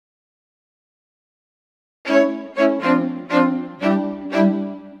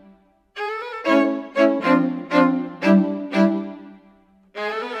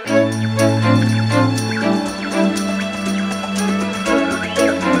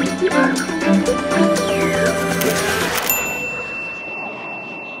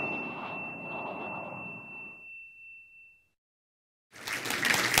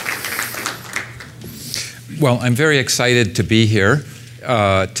Well, I'm very excited to be here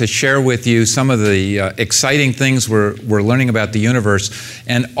to share with you some of the exciting things we're learning about the universe,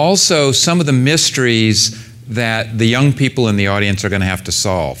 and also some of the mysteries that the young people in the audience are going to have to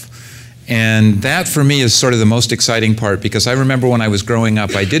solve. And that, for me, is sort of the most exciting part, because I remember when I was growing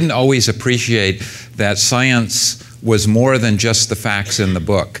up, I didn't always appreciate that science was more than just the facts in the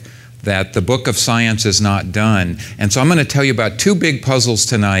book, that the book of science is not done. And so I'm going to tell you about two big puzzles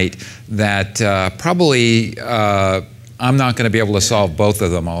tonight that probably I'm not going to be able to solve both of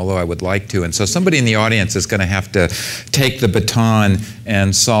them, although I would like to. And so somebody in the audience is going to have to take the baton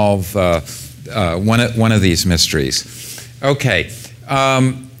and solve one of these mysteries. Okay,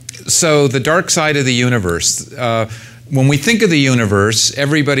 so the dark side of the universe. When we think of the universe,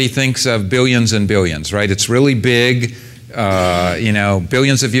 everybody thinks of billions and billions, right? It's really big. You know,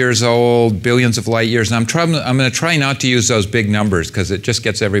 billions of years old, billions of light years. And I'm going to try not to use those big numbers because it just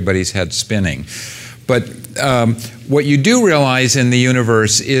gets everybody's head spinning. But what you do realize in the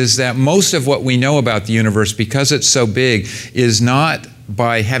universe is that most of what we know about the universe, because it's so big, is not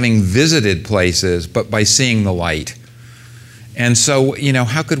by having visited places, but by seeing the light. And so, you know,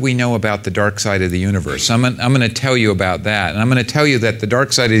 how could we know about the dark side of the universe? I'm going to tell you about that. And I'm going to tell you that the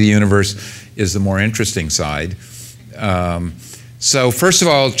dark side of the universe is the more interesting side. So first of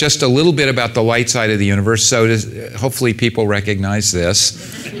all, just a little bit about the light side of the universe. So hopefully people recognize this.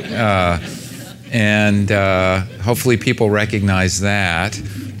 Hopefully people recognize that.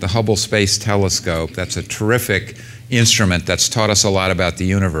 The Hubble Space Telescope, that's a terrific instrument that's taught us a lot about the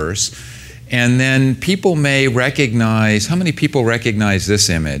universe. And then people may recognize, how many people recognize this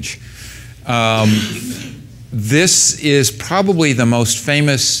image? This is probably the most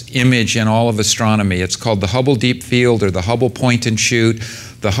famous image in all of astronomy. It's called the Hubble Deep Field, or the Hubble Point and Shoot.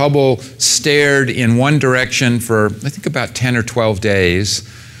 The Hubble stared in one direction for, I think, about 10 or 12 days.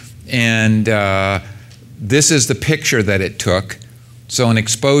 And this is the picture that it took. So an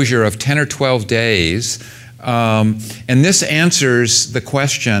exposure of 10 or 12 days. And this answers the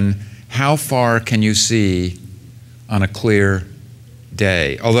question, how far can you see on a clear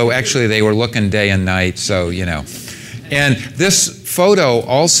day? Although actually they were looking day and night, so you know. And this photo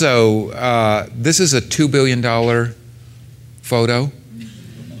also, this is a $2 billion photo,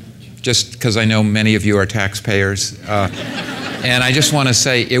 just because I know many of you are taxpayers. And I just want to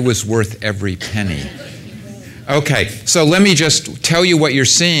say it was worth every penny. Okay, so let me just tell you what you're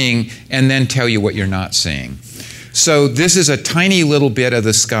seeing and then tell you what you're not seeing. So this is a tiny little bit of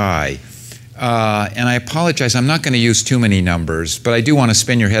the sky. And I apologize, I'm not going to use too many numbers, but I do want to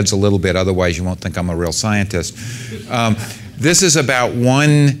spin your heads a little bit, otherwise you won't think I'm a real scientist. This is about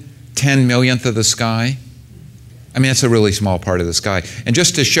 1/10,000,000th of the sky. I mean, it's a really small part of the sky. And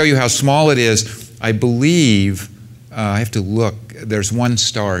just to show you how small it is, I believe, I have to look, there's one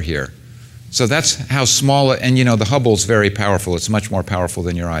star here. So that's how small, and you know, the Hubble's very powerful. It's much more powerful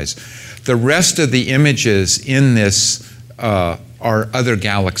than your eyes. The rest of the images in this are other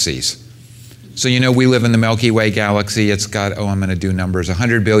galaxies. So you know we live in the Milky Way galaxy. It's got, I'm going to do numbers,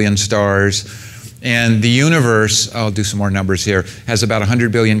 100 billion stars. And the universe, I'll do some more numbers here, has about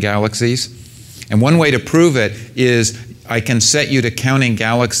 100 billion galaxies. And one way to prove it is I can set you to counting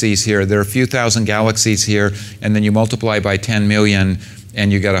galaxies here. There are a few thousand galaxies here, and then you multiply by 10 million,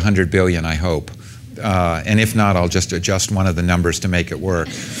 and you get 100 billion, I hope. And if not, I'll just adjust one of the numbers to make it work.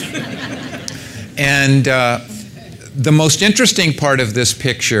 And the most interesting part of this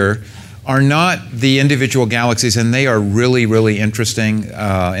picture are not the individual galaxies, and they are really, really interesting.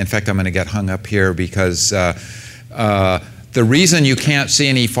 In fact, I'm going to get hung up here because the reason you can't see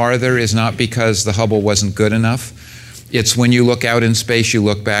any farther is not because the Hubble wasn't good enough. It's when you look out in space, you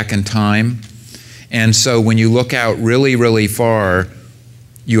look back in time. And so when you look out really, really far,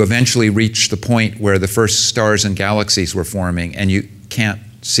 you eventually reach the point where the first stars and galaxies were forming, and you can't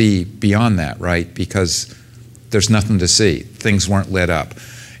see beyond that, right? Because there's nothing to see. Things weren't lit up.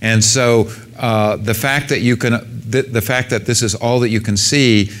 And so the fact that the fact that this is all that you can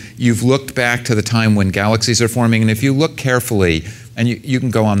see, you've looked back to the time when galaxies are forming. And if you look carefully, and you can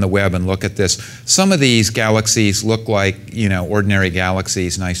go on the web and look at this, some of these galaxies look like, you know, ordinary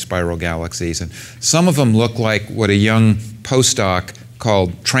galaxies, nice spiral galaxies, and some of them look like what a young postdoc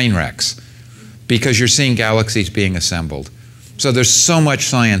called train wrecks, because you're seeing galaxies being assembled. So there's so much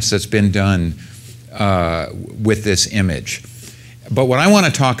science that's been done with this image. But what I want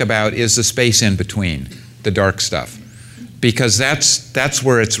to talk about is the space in between, the dark stuff, because that's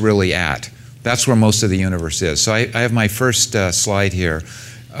where it's really at. That's where most of the universe is. So I have my first slide here.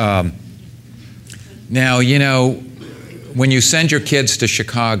 Now, you know, when you send your kids to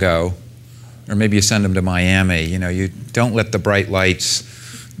Chicago, or maybe you send them to Miami, you know, you don't let the bright lights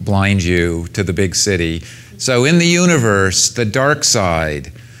blind you to the big city. So in the universe, the dark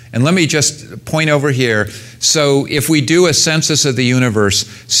side, and let me just point over here. So if we do a census of the universe,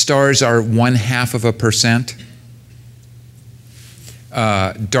 stars are 0.5%.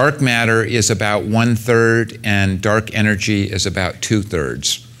 Dark matter is about 1/3, and dark energy is about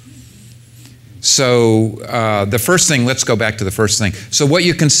 2/3. So the first thing, let's go back to the first thing. So what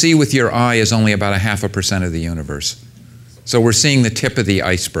you can see with your eye is only about 0.5% of the universe. So we're seeing the tip of the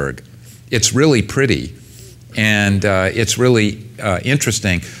iceberg. It's really pretty, and it's really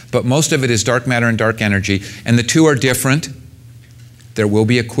interesting, but most of it is dark matter and dark energy, and the two are different. There will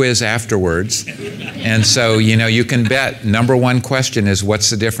be a quiz afterwards, and so you can bet #1 question is what's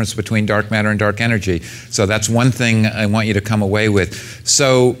the difference between dark matter and dark energy. So that's one thing I want you to come away with.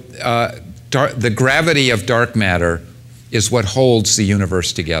 So the gravity of dark matter is what holds the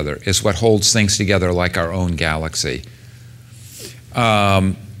universe together, is what holds things together like our own galaxy.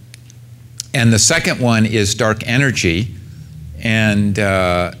 And the second one is dark energy, and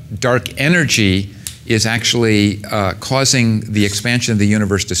dark energy is actually causing the expansion of the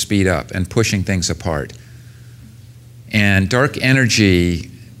universe to speed up and pushing things apart. And dark energy,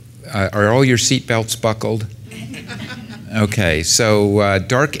 are all your seatbelts buckled? Okay, so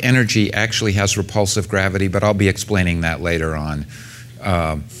dark energy actually has repulsive gravity, but I'll be explaining that later on.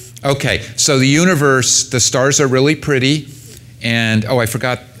 Okay, so the universe, the stars are really pretty, and I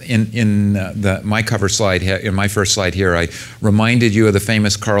forgot in my cover slide, in my first slide here, I reminded you of the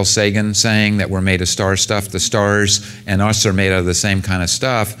famous Carl Sagan saying that we're made of star stuff. The stars and us are made out of the same kind of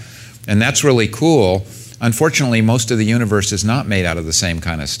stuff, and that's really cool. Unfortunately, most of the universe is not made out of the same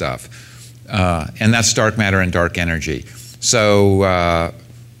kind of stuff, and that's dark matter and dark energy. So,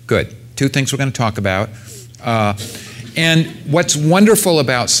 good. Two things we're going to talk about. And what's wonderful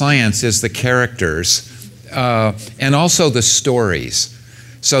about science is the characters and also the stories.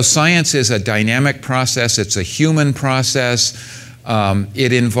 So science is a dynamic process. It's a human process.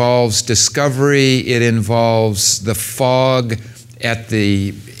 It involves discovery. It involves the fog at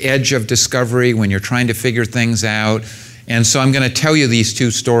the edge of discovery when you're trying to figure things out. And so I'm going to tell you these two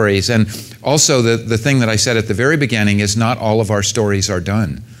stories. And also the thing that I said at the very beginning is not all of our stories are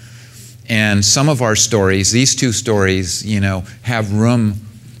done. And some of our stories, these two stories, have room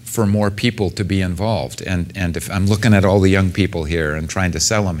for more people to be involved. And if I'm looking at all the young people here and trying to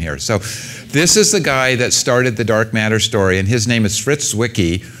sell them here. So this is the guy that started the dark matter story, and his name is Fritz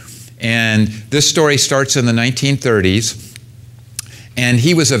Zwicky. And this story starts in the 1930s. And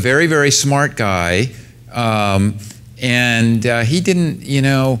he was a very, very smart guy. And he didn't,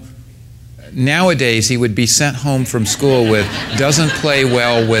 nowadays he would be sent home from school with doesn't play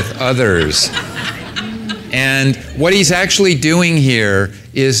well with others. And what he's actually doing here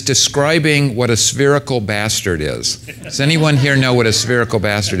is describing what a spherical bastard is. Does anyone here know what a spherical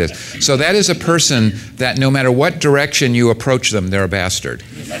bastard is? So that is a person that no matter what direction you approach them, they're a bastard.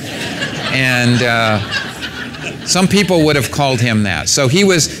 And some people would have called him that. So he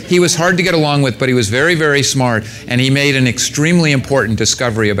was hard to get along with, but he was very, very smart, and he made an extremely important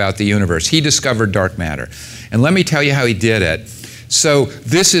discovery about the universe. He discovered dark matter. And let me tell you how he did it. So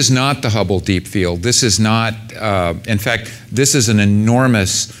this is not the Hubble Deep Field. This is not, in fact, this is an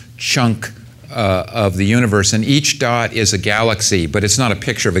enormous chunk of the universe, and each dot is a galaxy, but it's not a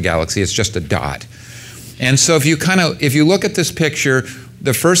picture of a galaxy, it's just a dot. And so if you look at this picture,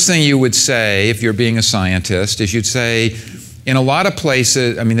 the first thing you would say, if you're being a scientist, is you'd say, in a lot of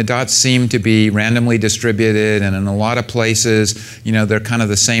places, the dots seem to be randomly distributed, and in a lot of places, they're kind of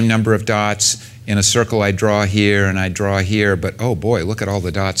the same number of dots. In a circle I draw here and I draw here, but oh boy, look at all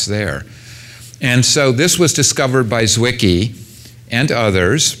the dots there. And so this was discovered by Zwicky and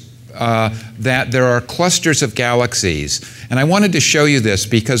others, that there are clusters of galaxies. And I wanted to show you this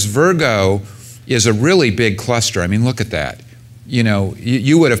because Virgo is a really big cluster. Look at that.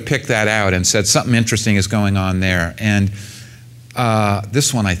 You would have picked that out and said something interesting is going on there. And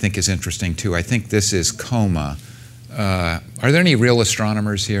this one I think is interesting too. I think this is Coma. Are there any real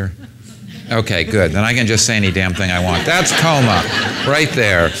astronomers here? Okay, good. Then I can just say any damn thing I want. That's Coma, right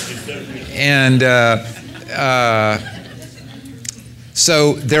there. And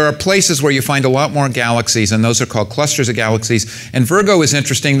so there are places where you find a lot more galaxies, and those are called clusters of galaxies. And Virgo is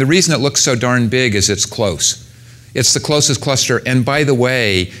interesting. The reason it looks so darn big is it's close. It's the closest cluster. And by the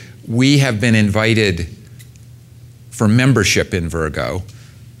way, we have been invited for membership in Virgo,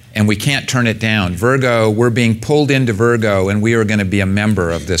 and we can't turn it down. Virgo, we're being pulled into Virgo, and we are going to be a member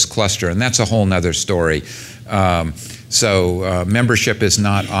of this cluster, and that's a whole nother story. Membership is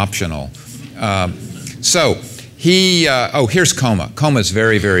not optional. Here's Coma. Coma is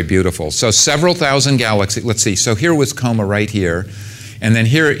very, very beautiful. So several thousand galaxies. Let's see. So here was Coma right here. And then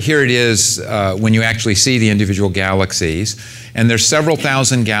here it is when you actually see the individual galaxies. And there's several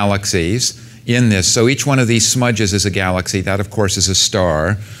thousand galaxies in this. So each one of these smudges is a galaxy. That, of course, is a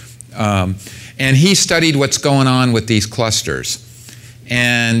star. And he studied what's going on with these clusters.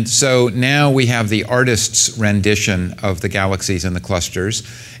 And so now we have the artist's rendition of the galaxies and the clusters.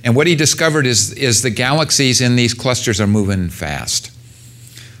 And what he discovered is the galaxies in these clusters are moving fast.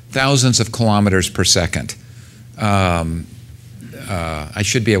 Thousands of kilometers per second. I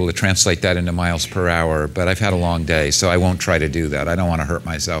should be able to translate that into miles per hour, but I've had a long day, so I won't try to do that. I don't want to hurt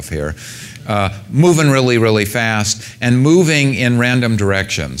myself here. Moving really, really fast and moving in random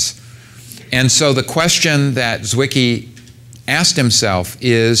directions. And so the question that Zwicky asked himself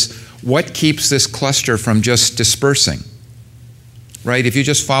is, what keeps this cluster from just dispersing? Right? If you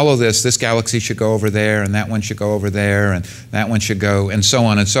just follow this galaxy should go over there, and that one should go over there, and that one should go, and so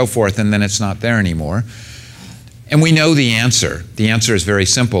on and so forth, and then it's not there anymore. And we know the answer. The answer is very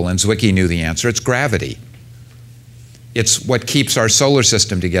simple, and Zwicky knew the answer. It's gravity. It's what keeps our solar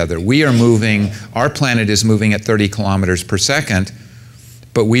system together. We are moving, our planet is moving at 30 kilometers per second,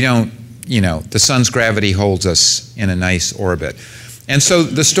 but we don't, the sun's gravity holds us in a nice orbit. And so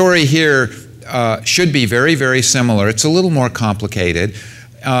the story here should be very, very similar. It's a little more complicated.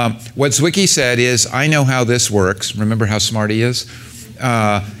 What Zwicky said is, I know how this works. Remember how smart he is?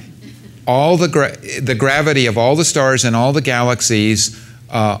 All the gravity of all the stars and all the galaxies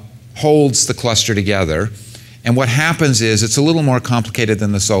holds the cluster together. And what happens is, it's a little more complicated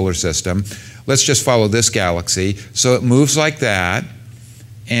than the solar system. Let's just follow this galaxy. So it moves like that.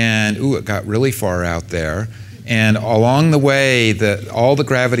 And, ooh, it got really far out there. And along the way, all the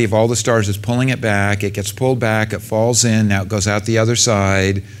gravity of all the stars is pulling it back. It gets pulled back. It falls in. Now it goes out the other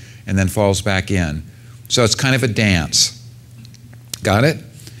side and then falls back in. So it's kind of a dance. Got it?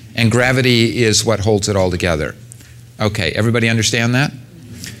 And gravity is what holds it all together. Okay, everybody understand that?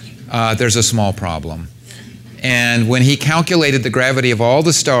 There's a small problem. And when he calculated the gravity of all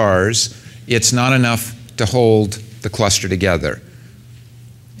the stars, it's not enough to hold the cluster together.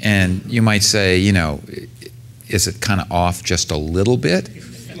 And you might say, is it kind of off just a little bit?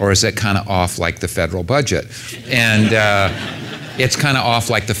 Or is it kind of off like the federal budget? And it's kind of off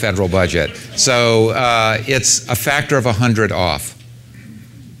like the federal budget. So it's a factor of 100 off.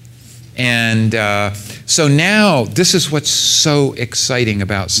 And so now, this is what's so exciting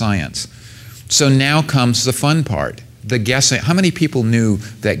about science. So now comes the fun part, the guessing. How many people knew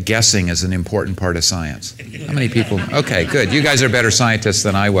that guessing is an important part of science? How many people? Okay, good. You guys are better scientists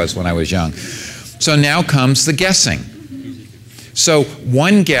than I was when I was young. So now comes the guessing. So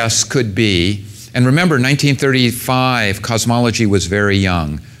one guess could be, and remember 1935, cosmology was very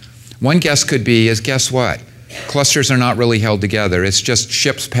young. One guess could be is, guess what? Clusters are not really held together. It's just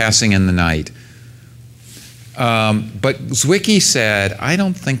ships passing in the night. But Zwicky said, I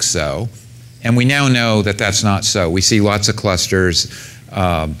don't think so. And we now know that that's not so. We see lots of clusters,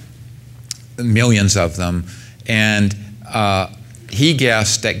 millions of them. And he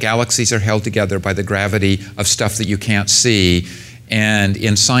guessed that galaxies are held together by the gravity of stuff that you can't see. And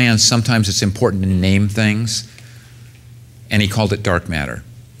in science, sometimes it's important to name things. And he called it dark matter.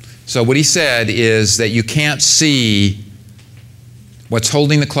 So what he said is that you can't see what's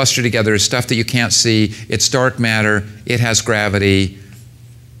holding the cluster together is stuff that you can't see. It's dark matter. It has gravity.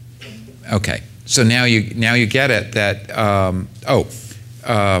 Okay. So now you get it that,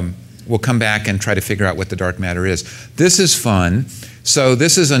 we'll come back and try to figure out what the dark matter is. This is fun. So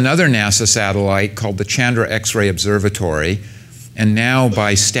this is another NASA satellite called the Chandra X-ray Observatory. And now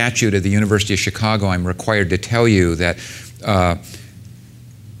by statute at the University of Chicago, I'm required to tell you that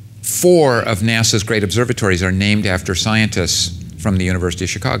 4 of NASA's great observatories are named after scientists from the University of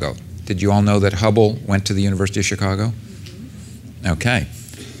Chicago. Did you all know that Hubble went to the University of Chicago? Okay.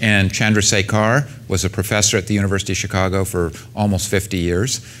 And Chandrasekhar was a professor at the University of Chicago for almost 50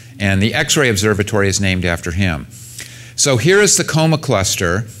 years. And the X-ray Observatory is named after him. So here is the coma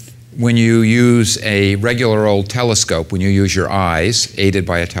cluster when you use a regular old telescope, when you use your eyes, aided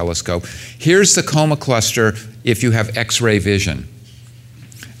by a telescope. Here's the coma cluster if you have X-ray vision.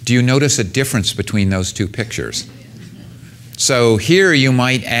 Do you notice a difference between those two pictures? So here you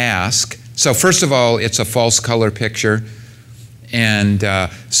might ask, so first of all, it's a false color picture. And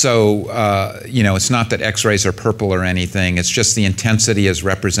it's not that X-rays are purple or anything. It's just the intensity is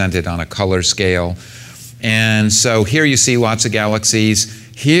represented on a color scale. And so here you see lots of galaxies.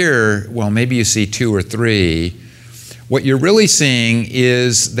 Here, well, maybe you see 2 or 3. What you're really seeing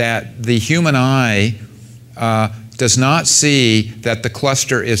is that the human eye does not see that the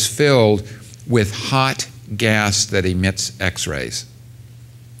cluster is filled with hot gas that emits X-rays.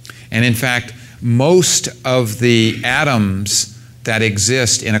 And in fact, most of the atoms that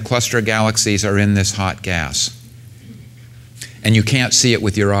exist in a cluster of galaxies are in this hot gas. And you can't see it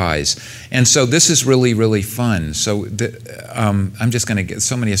with your eyes. And so this is really, really fun. So I'm just going to get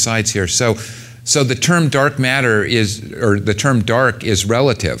so many asides here. So the term dark matter is, or the term dark is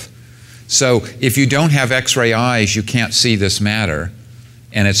relative. So if you don't have X-ray eyes, you can't see this matter,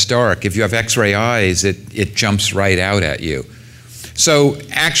 and it's dark. If you have X-ray eyes, it jumps right out at you. So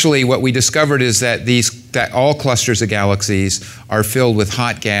actually what we discovered is that that all clusters of galaxies are filled with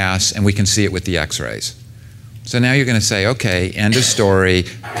hot gas, and we can see it with the X-rays. So now you're going to say, okay, end of story.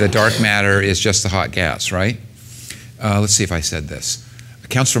 The dark matter is just the hot gas, right? Let's see if I said this.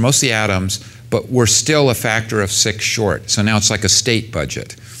 Accounts for most of the atoms, but we're still a factor of 6 short. So now it's like a state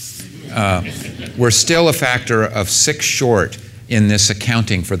budget. We're still a factor of 6 short in this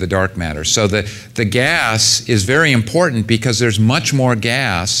accounting for the dark matter. So the gas is very important because there's much more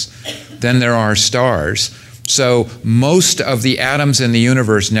gas than there are stars. So most of the atoms in the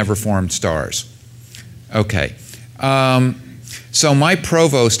universe never formed stars. Okay. So my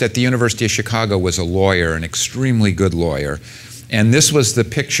provost at the University of Chicago was a lawyer, an extremely good lawyer. And this was the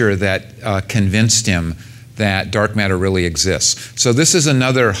picture that convinced him that dark matter really exists. So this is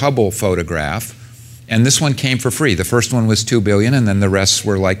another Hubble photograph. And this one came for free. The first one was 2 billion, and then the rest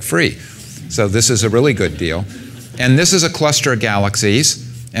were like free. So this is a really good deal. And this is a cluster of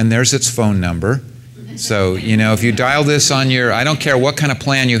galaxies, and there's its phone number. So, you know, if you dial this on your, I don't care what kind of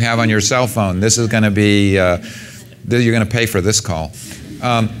plan you have on your cell phone, this is going to be, you're going to pay for this call.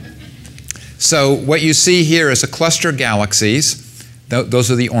 So what you see here is a cluster of galaxies. Those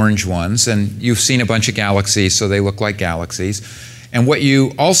are the orange ones, and you've seen a bunch of galaxies, so they look like galaxies. And what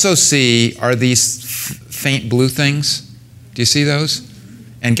you also see are these faint blue things. Do you see those?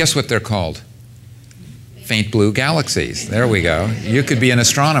 And guess what they're called? Faint blue galaxies. There we go. You could be an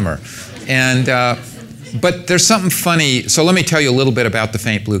astronomer. And but there's something funny. So let me tell you a little bit about the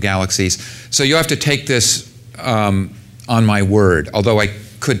faint blue galaxies. So you have to take this on my word, although I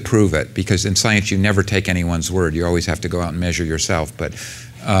could prove it, because in science you never take anyone's word. You always have to go out and measure yourself. But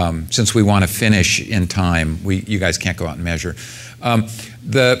since we want to finish in time, you guys can't go out and measure.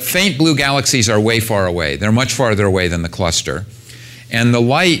 The faint blue galaxies are way far away. They're much farther away than the cluster. And the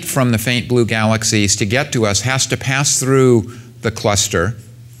light from the faint blue galaxies to get to us has to pass through the cluster.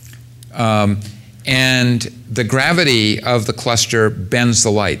 And the gravity of the cluster bends the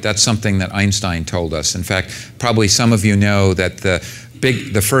light. That's something that Einstein told us. In fact, probably some of you know that the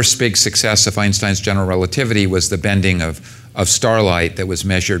first big success of Einstein's general relativity was the bending of starlight that was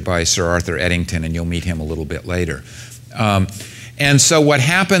measured by Sir Arthur Eddington, and you'll meet him a little bit later. And so what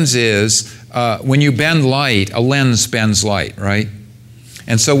happens is, when you bend light, a lens bends light, right?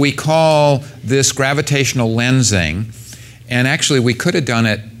 And so we call this gravitational lensing, and actually we could have done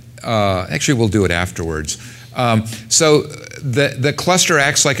it, actually we'll do it afterwards. So the cluster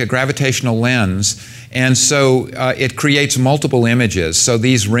acts like a gravitational lens, and so it creates multiple images. So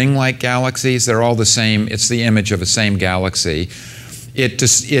these ring-like galaxies, they're all the same. It's the image of the same galaxy.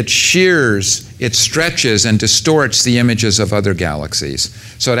 It shears, it stretches and distorts the images of other galaxies.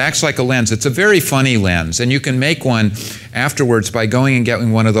 So it acts like a lens. It's a very funny lens, and you can make one afterwards by going and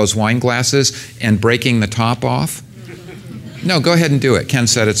getting one of those wine glasses and breaking the top off. No, go ahead and do it. Ken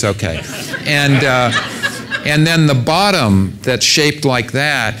said it's okay. And then the bottom that's shaped like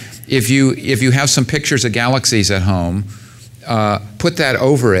that, if you have some pictures of galaxies at home, put that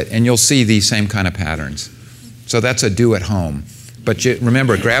over it and you'll see these same kind of patterns. So that's a do at home. But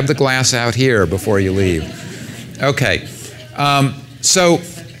remember, grab the glass out here before you leave. Okay. So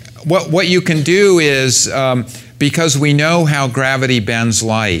what you can do is, because we know how gravity bends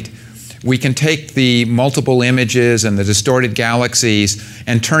light, we can take the multiple images and the distorted galaxies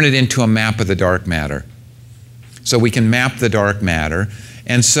and turn it into a map of the dark matter. So we can map the dark matter.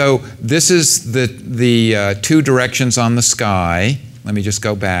 And so this is the 2 directions on the sky. Let me just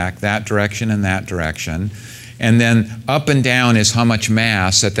go back, that direction and that direction. And then up and down is how much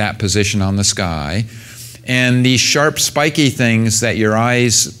mass at that position on the sky. And these sharp, spiky things that your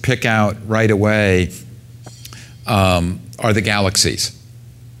eyes pick out right away are the galaxies.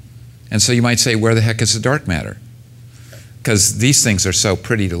 And so you might say, where the heck is the dark matter? Because these things are so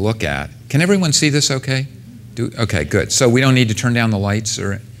pretty to look at. Can everyone see this okay? Okay, good. So we don't need to turn down the lights?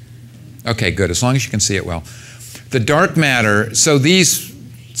 Okay, good, as long as you can see it well. The dark matter, so these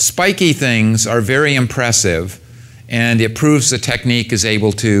spiky things are very impressive, and it proves the technique is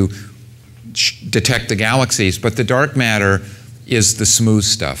able to detect the galaxies, but the dark matter is the smooth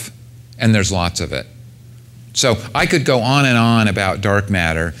stuff, and there's lots of it. So I could go on and on about dark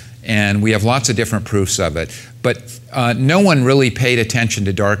matter, And we have lots of different proofs of it. But no one really paid attention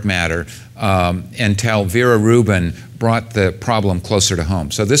to dark matter until Vera Rubin brought the problem closer to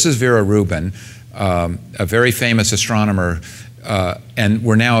home. So this is Vera Rubin, a very famous astronomer, and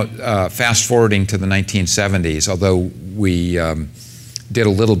we're now fast forwarding to the 1970s, although we did a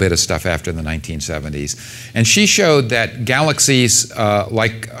little bit of stuff after the 1970s. And she showed that galaxies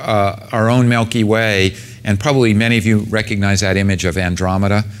like our own Milky Way, and probably many of you recognize that image of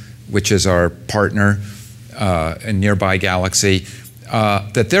Andromeda, which is our partner, a nearby galaxy,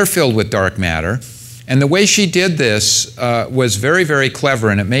 that they're filled with dark matter. And the way she did this was very, very clever,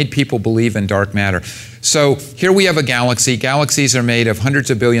 and it made people believe in dark matter. So here we have a galaxy. Galaxies are made of hundreds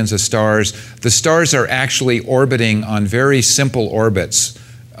of billions of stars. The stars are actually orbiting on very simple orbits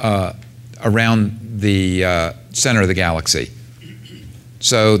around the center of the galaxy.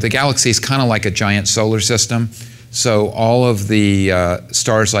 So the galaxy is kind of like a giant solar system. So all of the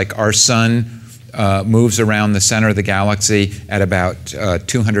stars, like our sun, moves around the center of the galaxy at about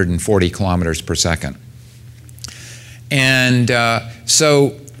 240 kilometers per second. And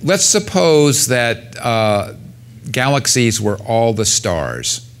so let's suppose that galaxies were all the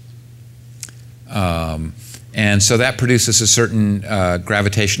stars. And so that produces a certain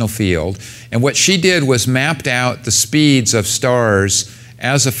gravitational field. And what she did was mapped out the speeds of stars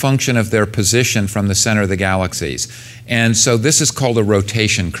as a function of their position from the center of the galaxies. And so this is called a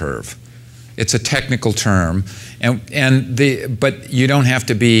rotation curve. It's a technical term, but you don't have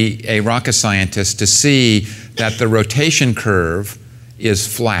to be a rocket scientist to see that the rotation curve is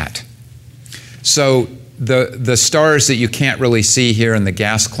flat. So the stars that you can't really see here in the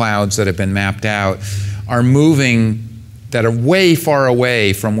gas clouds that have been mapped out are moving, that are way far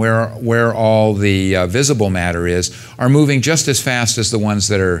away from where all the visible matter is, are moving just as fast as the ones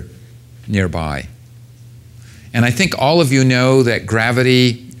that are nearby. And I think all of you know that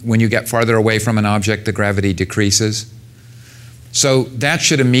gravity, when you get farther away from an object, the gravity decreases. So that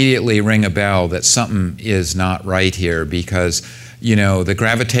should immediately ring a bell that something is not right here, because you know the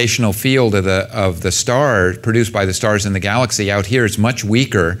gravitational field of the star produced by the stars in the galaxy out here is much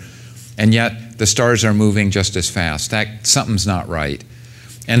weaker, and yet the stars are moving just as fast. Something's not right.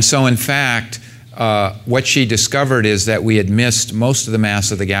 And so in fact, what she discovered is that we had missed most of the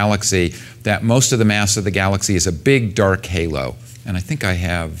mass of the galaxy, that most of the mass of the galaxy is a big dark halo. And I think I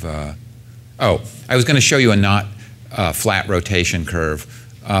have, I was going to show you a not flat rotation curve.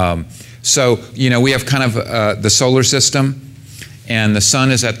 So, you know, we have kind of the solar system, and the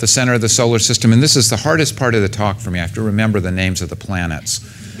sun is at the center of the solar system. And this is the hardest part of the talk for me. I have to remember the names of the planets.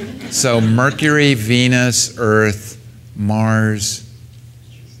 So Mercury, Venus, Earth, Mars,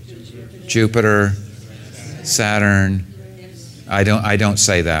 Jupiter, Saturn. I don't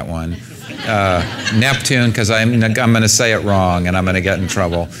say that one. Neptune, because I'm going to say it wrong and I'm going to get in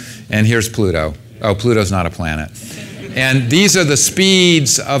trouble. And here's Pluto. Oh, Pluto's not a planet. And these are the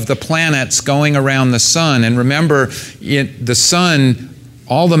speeds of the planets going around the sun. And remember, the sun,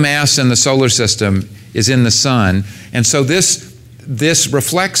 all the mass in the solar system is in the sun. And so this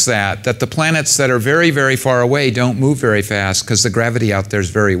reflects that the planets that are very, very far away don't move very fast because the gravity out there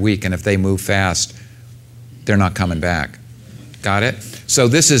is very weak. And if they move fast, they're not coming back. Got it? So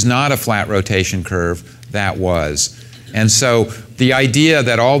this is not a flat rotation curve. That was. And so the idea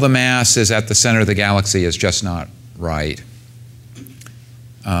that all the mass is at the center of the galaxy is just not right.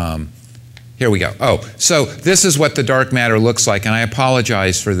 Here we go. Oh, so this is what the dark matter looks like, and I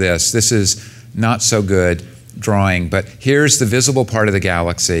apologize for this. This is not so good drawing, but here's the visible part of the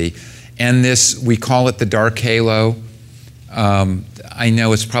galaxy, and this, we call it the dark halo. I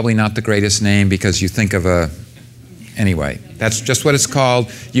know it's probably not the greatest name because you think of a, anyway, that's just what it's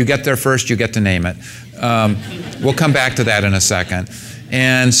called. You get there first, you get to name it. We'll come back to that in a second.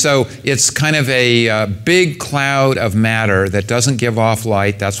 And so it's kind of a big cloud of matter that doesn't give off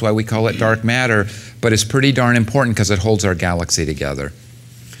light. That's why we call it dark matter, but it's pretty darn important because it holds our galaxy together.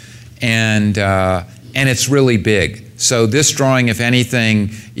 And it's really big. So this drawing, if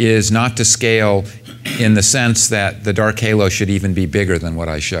anything, is not to scale in the sense that the dark halo should even be bigger than what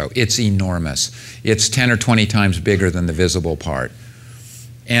I show. It's enormous. It's 10 or 20 times bigger than the visible part.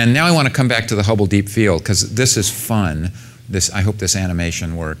 And now I want to come back to the Hubble Deep Field because this is fun. I hope this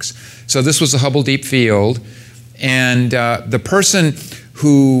animation works. So this was the Hubble Deep Field, and the person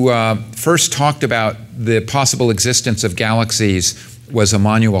who first talked about the possible existence of galaxies was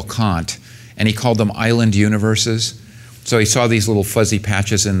Immanuel Kant, and he called them island universes. So he saw these little fuzzy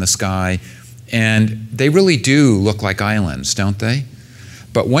patches in the sky, and they really do look like islands, don't they?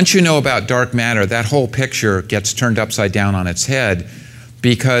 But once you know about dark matter, that whole picture gets turned upside down on its head,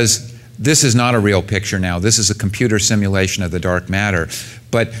 because this is not a real picture now. This is a computer simulation of the dark matter.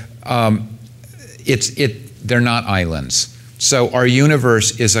 But they're not islands. So our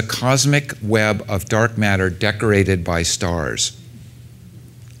universe is a cosmic web of dark matter decorated by stars.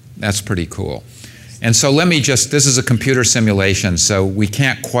 That's pretty cool. And so let me just, this is a computer simulation, so we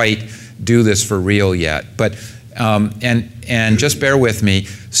can't quite do this for real yet. But, and just bear with me.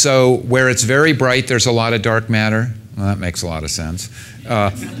 So where it's very bright, there's a lot of dark matter. Well, that makes a lot of sense.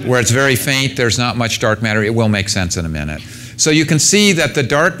 Where it's very faint, there's not much dark matter. It will make sense in a minute. So you can see that the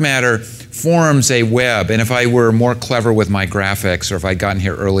dark matter forms a web. And if I were more clever with my graphics, or if I'd gotten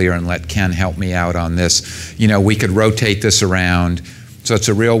here earlier and let Ken help me out on this, you know, we could rotate this around. So it's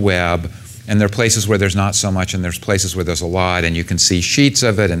a real web. And there are places where there's not so much, and there's places where there's a lot. And you can see sheets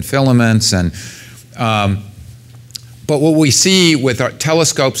of it and filaments. And but what we see with our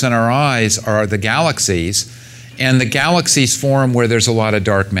telescopes and our eyes are the galaxies. And the galaxies form where there's a lot of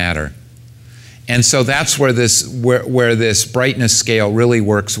dark matter. And so that's where this brightness scale really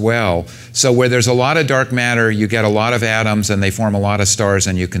works well. So where there's a lot of dark matter, you get a lot of atoms and they form a lot of stars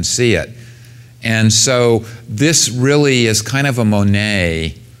and you can see it. And so this really is kind of a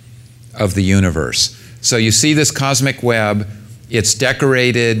Monet of the universe. So you see this cosmic web, it's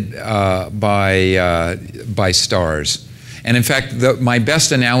decorated by stars. And in fact, my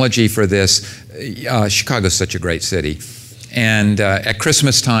best analogy for this, Chicago's such a great city. And at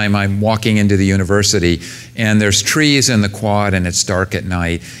Christmas time, I'm walking into the university, and there's trees in the quad, and it's dark at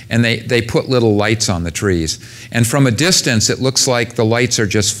night. And they put little lights on the trees. And from a distance, it looks like the lights are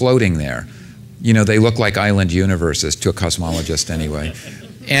just floating there. You know, they look like island universes, to a cosmologist anyway.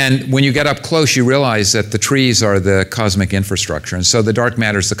 And when you get up close, you realize that the trees are the cosmic infrastructure. And so the dark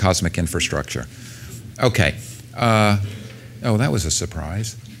matter is the cosmic infrastructure. Okay. Oh, that was a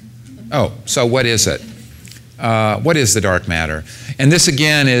surprise. Oh, so what is it? What is the dark matter? And this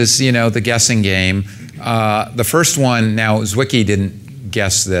again is, you know, the guessing game. The first one, now Zwicky didn't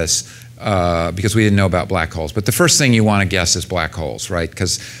guess this because we didn't know about black holes. But the first thing you want to guess is black holes, right?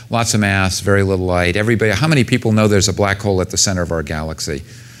 Because lots of mass, very little light. Everybody, how many people know there's a black hole at the center of our galaxy?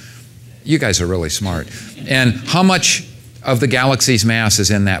 You guys are really smart. And how much of the galaxy's mass is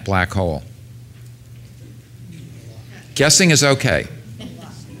in that black hole? Guessing is okay.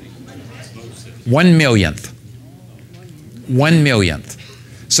 1/1,000,000th. 1/1,000,000th.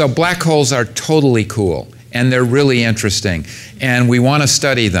 So black holes are totally cool, and they're really interesting. And we want to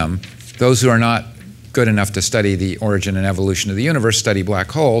study them. Those who are not good enough to study the origin and evolution of the universe study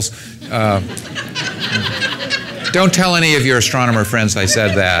black holes. Don't tell any of your astronomer friends I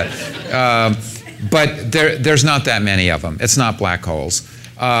said that. But there's not that many of them. It's not black holes.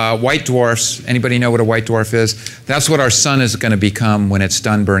 White dwarfs, anybody know what a white dwarf is? That's what our sun is going to become when it's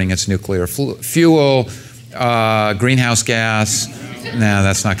done burning its nuclear fuel, greenhouse gas. No,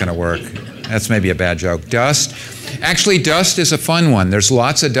 that's not going to work. That's maybe a bad joke. Dust. Actually, dust is a fun one. There's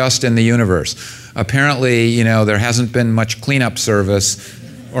lots of dust in the universe. Apparently, you know, there hasn't been much cleanup service,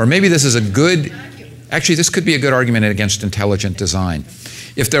 or maybe this is a good, actually this could be a good argument against intelligent design.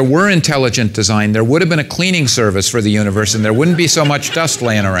 If there were intelligent design, there would have been a cleaning service for the universe and there wouldn't be so much dust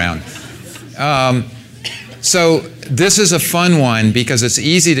laying around. So this is a fun one because it's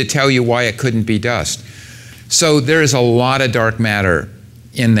easy to tell you why it couldn't be dust. So there is a lot of dark matter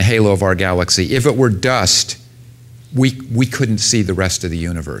in the halo of our galaxy. If it were dust, we couldn't see the rest of the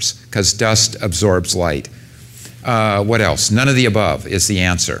universe because dust absorbs light. What else? None of the above is the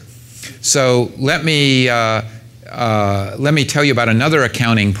answer. So let me tell you about another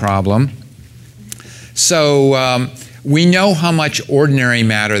accounting problem. So we know how much ordinary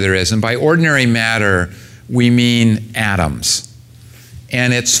matter there is, and by ordinary matter we mean atoms.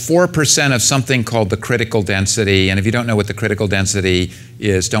 And it's 4% of something called the critical density, and if you don't know what the critical density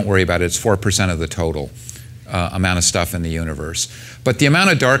is, don't worry about it. It's 4% of the total amount of stuff in the universe. But the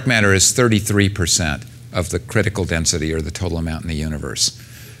amount of dark matter is 33% of the critical density, or the total amount in the universe.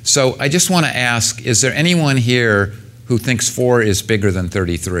 So I just want to ask, is there anyone here who thinks 4 is bigger than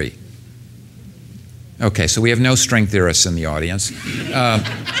 33? Okay, so we have no string theorists in the audience.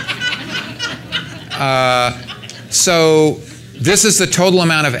 So this is the total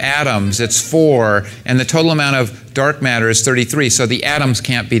amount of atoms, it's 4, and the total amount of dark matter is 33, so the atoms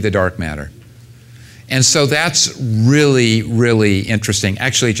can't be the dark matter. And so that's really, really interesting.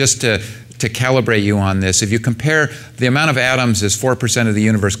 Actually, just to calibrate you on this, if you compare the amount of atoms is 4% of the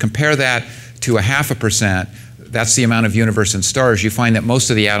universe, compare that to 0.5%, that's the amount of universe and stars, you find that most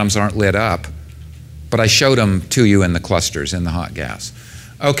of the atoms aren't lit up. But I showed them to you in the clusters, in the hot gas.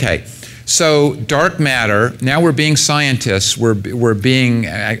 Okay, so dark matter, now we're being scientists, we're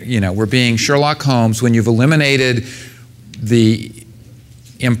being Sherlock Holmes. When you've eliminated the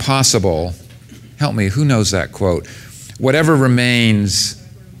impossible. Help me, who knows that quote? Whatever remains,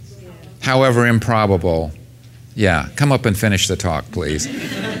 however improbable. Yeah, come up and finish the talk, please.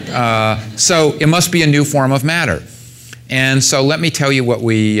 So it must be a new form of matter. And so let me tell you what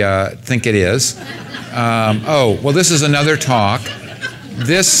we think it is. Oh, well, this is another talk.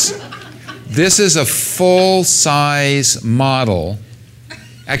 This is a full-size model.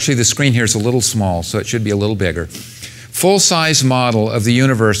 Actually, the screen here is a little small, so it should be a little bigger. Full-size model of the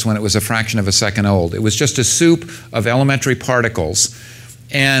universe when it was a fraction of a second old. It was just a soup of elementary particles.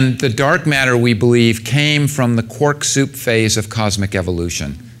 And the dark matter, we believe, came from the quark soup phase of cosmic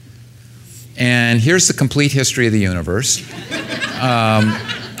evolution. And here's the complete history of the universe.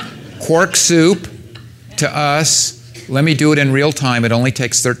 Quark soup, to us, let me do it in real time. It only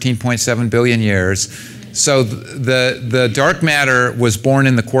takes 13.7 billion years. So the dark matter was born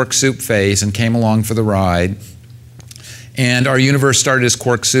in the quark soup phase and came along for the ride. And our universe started as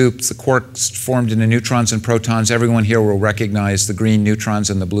quark soup. The quarks formed into neutrons and protons. Everyone here will recognize the green neutrons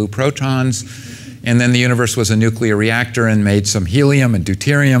and the blue protons. And then the universe was a nuclear reactor and made some helium and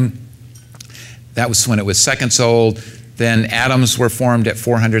deuterium. That was when it was seconds old. Then atoms were formed at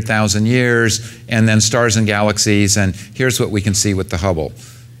 400,000 years, and then stars and galaxies, and here's what we can see with the Hubble.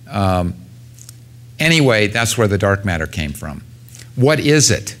 Anyway, that's where the dark matter came from. What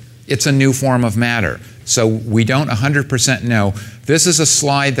is it? It's a new form of matter. So we don't 100% know. This is a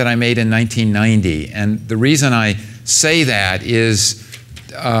slide that I made in 1990, and the reason I say that is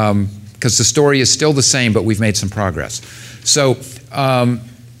because the story is still the same, but we've made some progress. So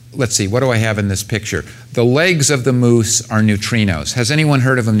let's see, what do I have in this picture? The legs of the moose are neutrinos. Has anyone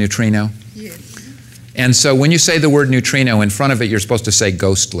heard of a neutrino? Yes. And so when you say the word neutrino, in front of it you're supposed to say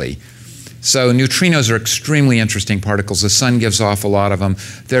ghostly. So neutrinos are extremely interesting particles. The sun gives off a lot of them.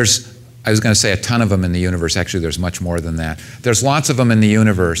 There's, I was going to say a ton of them in the universe. Actually, there's much more than that. There's lots of them in the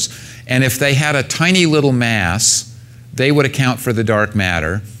universe. And if they had a tiny little mass, they would account for the dark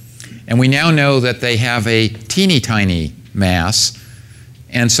matter. And we now know that they have a teeny tiny mass.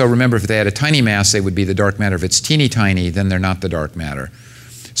 And so remember, if they had a tiny mass, they would be the dark matter. If it's teeny tiny, then they're not the dark matter.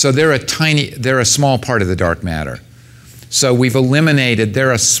 So they're a small part of the dark matter. So we've eliminated,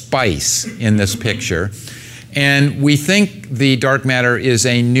 they're a spice in this picture. And we think the dark matter is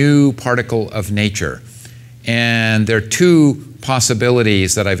a new particle of nature. And there are two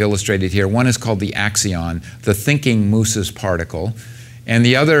possibilities that I've illustrated here. One is called the axion, the thinking moose's particle. And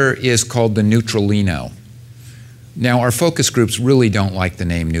the other is called the neutralino. Now, our focus groups really don't like the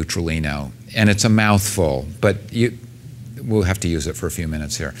name neutralino, and it's a mouthful, but we'll have to use it for a few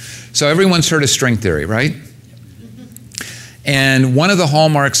minutes here. So everyone's heard of string theory, right? And one of the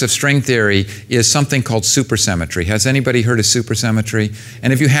hallmarks of string theory is something called supersymmetry. Has anybody heard of supersymmetry?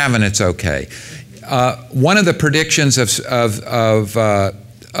 And if you haven't, it's okay. One of the predictions of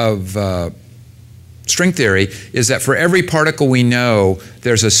string theory is that for every particle we know,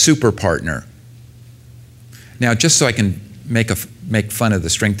 there's a super partner. Now, just so I can make fun of the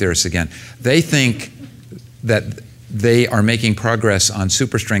string theorists again, they think that they are making progress on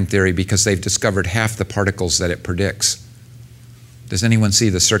superstring theory because they've discovered half the particles that it predicts. Does anyone see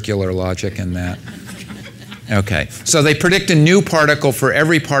the circular logic in that? Okay, so they predict a new particle for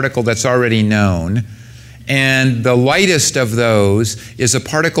every particle that's already known, and the lightest of those is a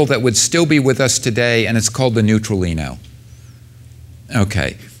particle that would still be with us today, and it's called the neutralino.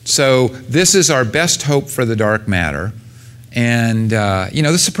 Okay. So this is our best hope for the dark matter. And, you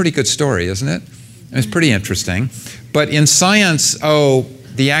know, this is a pretty good story, isn't it? It's pretty interesting. But in science, oh,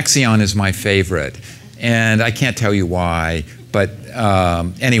 the axion is my favorite. And I can't tell you why. But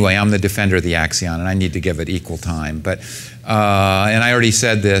anyway, I'm the defender of the axion, and I need to give it equal time. But, and I already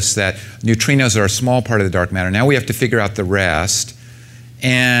said this, that neutrinos are a small part of the dark matter. Now we have to figure out the rest.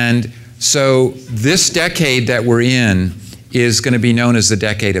 And so this decade that we're in is going to be known as the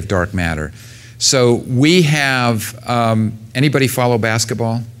decade of dark matter. So we have, anybody follow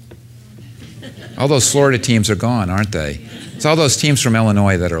basketball? All those Florida teams are gone, aren't they? It's all those teams from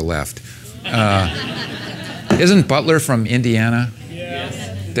Illinois that are left. Isn't Butler from Indiana?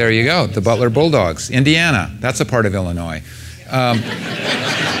 Yes. There you go, the Butler Bulldogs. Indiana, that's a part of Illinois.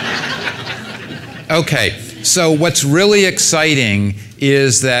 Okay, so what's really exciting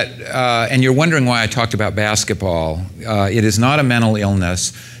is that, and you're wondering why I talked about basketball, it is not a mental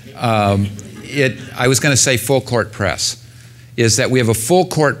illness. I was going to say full court press, is that we have a full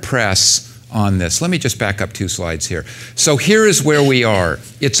court press on this. Let me just back up 2 slides here. So here is where we are.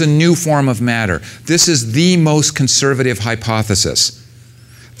 It's a new form of matter. This is the most conservative hypothesis.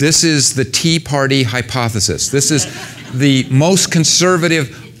 This is the Tea Party hypothesis. This is the most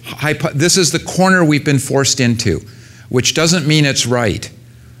conservative, this is the corner we've been forced into, which doesn't mean it's right.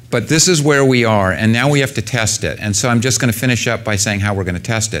 But this is where we are, and now we have to test it. And so I'm just going to finish up by saying how we're going to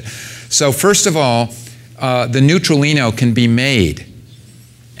test it. So first of all, the neutralino can be made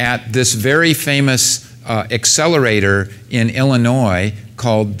at this very famous accelerator in Illinois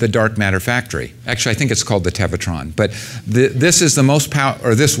called the Dark Matter Factory. Actually, I think it's called the Tevatron. But this is the most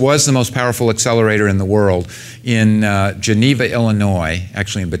this was the most powerful accelerator in the world in Geneva, Illinois,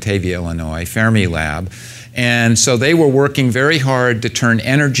 actually in Batavia, Illinois, Fermi Lab. And so they were working very hard to turn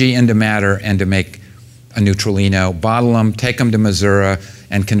energy into matter and to make a neutralino, bottle them, take them to Missouri,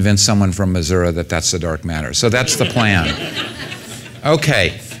 and convince someone from Missouri that that's the dark matter. So that's the plan.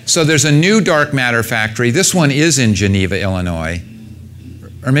 Okay, so there's a new dark matter factory. This one is in Geneva, Illinois.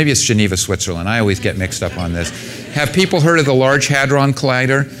 Or maybe it's Geneva, Switzerland. I always get mixed up on this. Have people heard of the Large Hadron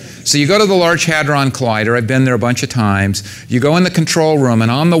Collider? So you go to the Large Hadron Collider. I've been there a bunch of times. You go in the control room,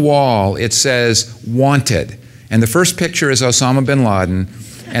 and on the wall it says, "Wanted." And the first picture is Osama bin Laden,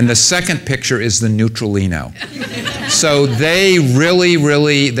 and the second picture is the neutralino. So they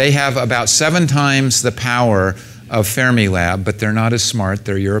they have about 7 times the power of Fermilab, but they're not as smart.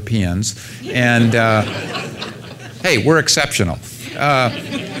 They're Europeans. And hey, we're exceptional.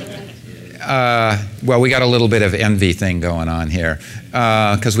 Well, we got a little bit of envy thing going on here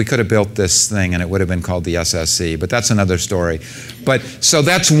because we could have built this thing and it would have been called the SSC, but that's another story. But so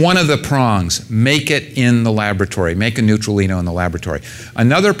that's one of the prongs. Make it in the laboratory. Make a neutralino in the laboratory.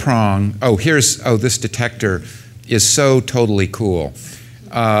 Another prong. This detector is so totally cool.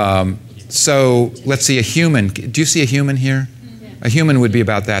 So let's see a human. Do you see a human here? A human would be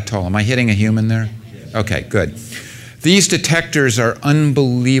about that tall. Am I hitting a human there? Okay, good. These detectors are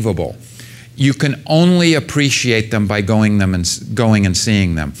unbelievable. You can only appreciate them by going and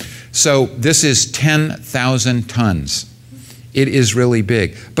seeing them. So this is 10,000 tons. It is really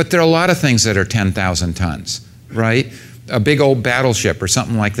big. But there are a lot of things that are 10,000 tons, right? A big old battleship or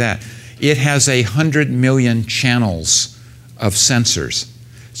something like that. It has 100 million channels of sensors.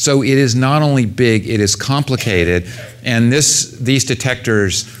 So it is not only big, it is complicated. And these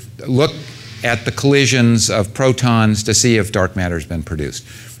detectors look at the collisions of protons to see if dark matter has been produced.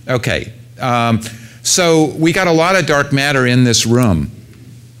 Okay, so we got a lot of dark matter in this room.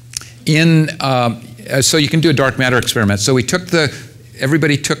 So you can do a dark matter experiment. So we took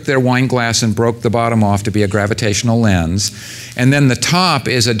everybody took their wine glass and broke the bottom off to be a gravitational lens. And then the top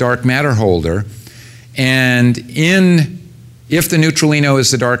is a dark matter holder. And if the neutralino is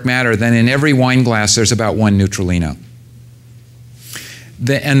the dark matter, then in every wine glass there's about 1 neutralino.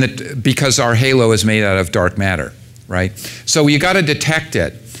 Because our halo is made out of dark matter, right? So you got to detect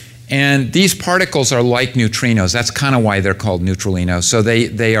it. And these particles are like neutrinos. That's kind of why they're called neutralinos. So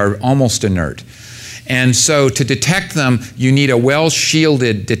they are almost inert. And so to detect them, you need a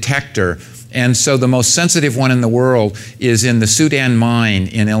well-shielded detector. And so the most sensitive one in the world is in the Sudan mine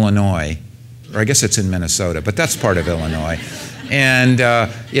in Illinois. Or I guess it's in Minnesota, but that's part of Illinois. And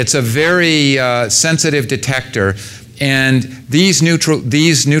it's a very sensitive detector. And these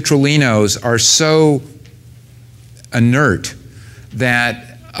neutralinos are so inert that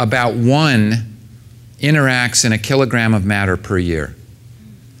about 1 interacts in a kilogram of matter per year.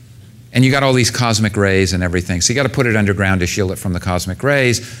 And you got all these cosmic rays and everything. So you got to put it underground to shield it from the cosmic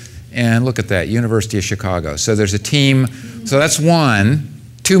rays. And look at that, University of Chicago. So there's a team. So that's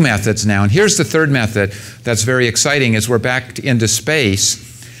 2 methods now. And here's the third method that's very exciting is we're back into space.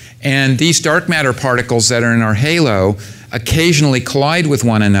 And these dark matter particles that are in our halo occasionally collide with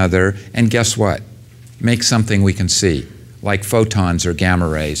one another, and guess what? Make something we can see, like photons or gamma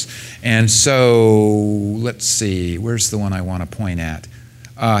rays. And so, let's see, where's the one I want to point at?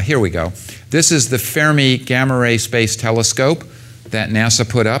 Here we go. This is the Fermi Gamma Ray Space Telescope that NASA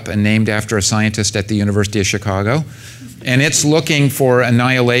put up and named after a scientist at the University of Chicago. And it's looking for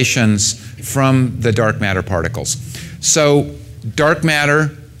annihilations from the dark matter particles. So, dark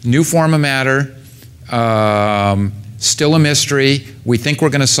matter, new form of matter, still a mystery. We think we're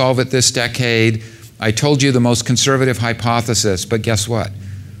going to solve it this decade. I told you the most conservative hypothesis, but guess what?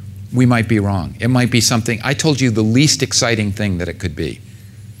 We might be wrong. It might be something. I told you the least exciting thing that it could be.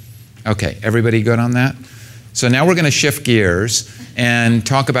 Okay, everybody good on that? So now we're going to shift gears and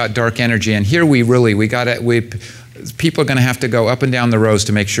talk about dark energy. And here people are going to have to go up and down the rows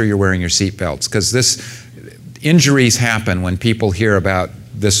to make sure you're wearing your seat belts, because injuries happen when people hear about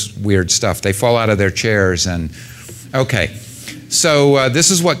this weird stuff. They fall out of their chairs and, okay. So this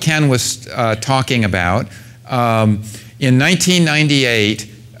is what Ken was talking about. In 1998,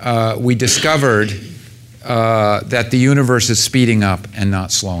 we discovered that the universe is speeding up and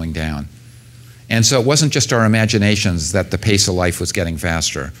not slowing down. And so it wasn't just our imaginations that the pace of life was getting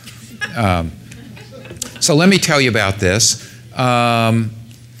faster. So let me tell you about this.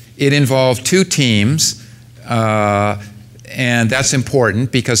 It involved two teams, and that's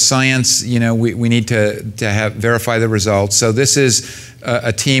important because science, you know, we need to verify the results. So this is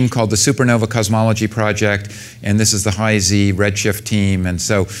a team called the Supernova Cosmology Project, and this is the High Z Redshift team, and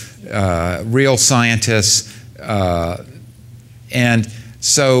so real scientists. And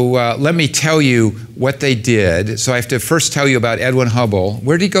so let me tell you what they did. So I have to first tell you about Edwin Hubble.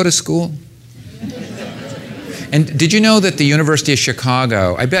 Where did he go to school? And did you know that the University of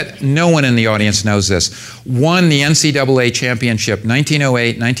Chicago, I bet no one in the audience knows this, won the NCAA championship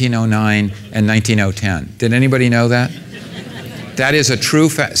 1908, 1909, and 1910? Did anybody know that? That is a true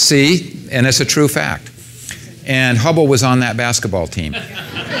fact. See? And it's a true fact. And Hubble was on that basketball team.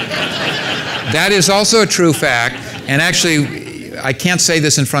 That is also a true fact. And actually, I can't say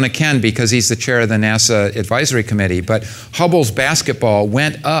this in front of Ken because he's the chair of the NASA Advisory Committee, but Hubble's basketball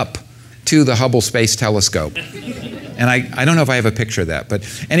went up to the Hubble Space Telescope. And I don't know if I have a picture of that, but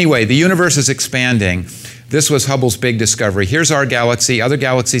anyway, the universe is expanding. This was Hubble's big discovery. Here's our galaxy. Other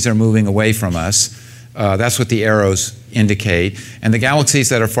galaxies are moving away from us. That's what the arrows indicate. And the galaxies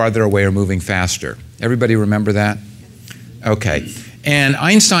that are farther away are moving faster. Everybody remember that? Okay. And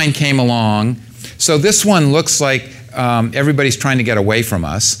Einstein came along. So this one looks like everybody's trying to get away from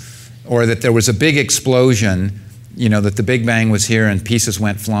us, or that there was a big explosion, you know, that the Big Bang was here and pieces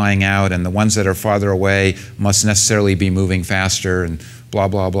went flying out, and the ones that are farther away must necessarily be moving faster, and blah,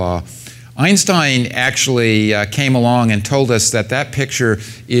 blah, blah. Einstein actually came along and told us that that picture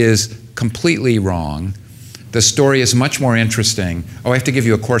is completely wrong. The story is much more interesting. Oh, I have to give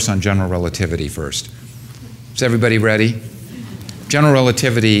you a course on general relativity first. Is everybody ready? General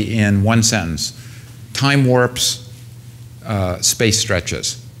relativity in one sentence. Time warps, space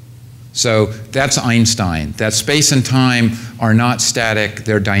stretches. So that's Einstein. That space and time are not static,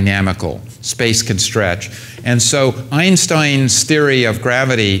 they're dynamical. Space can stretch. And so Einstein's theory of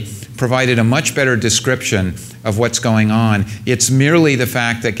gravity provided a much better description of what's going on. It's merely the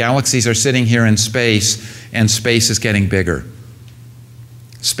fact that galaxies are sitting here in space and space is getting bigger.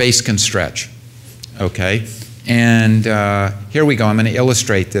 Space can stretch. Okay? And here we go. I'm going to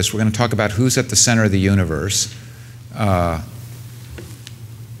illustrate this. We're going to talk about who's at the center of the universe.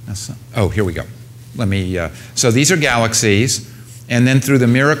 Oh, here we go. Let me, so these are galaxies, and then through the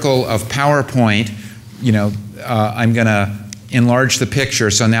miracle of PowerPoint, you know, I'm going to enlarge the picture,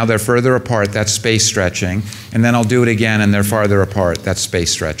 so now they're further apart, that's space stretching, and then I'll do it again and they're farther apart, that's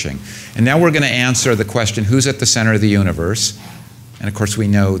space stretching. And now we're going to answer the question, who's at the center of the universe? And of course we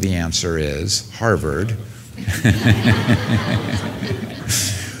know the answer is Harvard.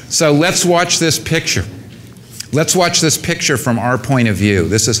 So let's watch this picture. Let's watch this picture from our point of view.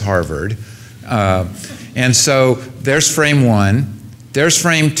 This is Harvard. And so there's frame one. There's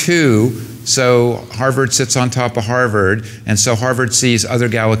frame two. So Harvard sits on top of Harvard. And so Harvard sees other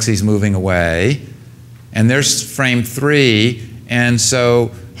galaxies moving away. And there's frame three. And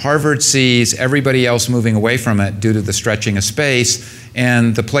so Harvard sees everybody else moving away from it due to the stretching of space.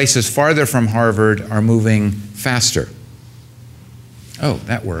 And the places farther from Harvard are moving faster. Oh,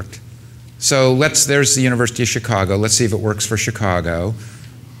 that worked. So there's the University of Chicago. Let's see if it works for Chicago.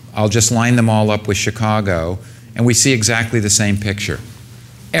 I'll just line them all up with Chicago, and we see exactly the same picture.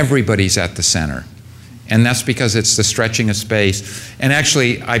 Everybody's at the center. And that's because it's the stretching of space. And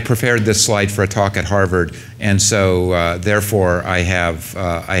actually, I prepared this slide for a talk at Harvard, and so therefore I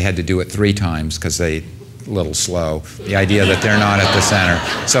had to do it 3 times because they're a little slow, the idea that they're not at the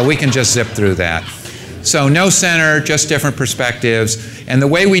center. So we can just zip through that. So no center, just different perspectives. And the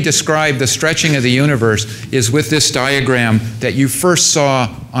way we describe the stretching of the universe is with this diagram that you first saw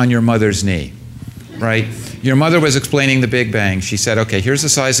on your mother's knee, right? Your mother was explaining the Big Bang. She said, okay, here's the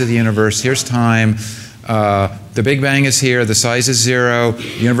size of the universe, here's time. The Big Bang is here, the size is 0, the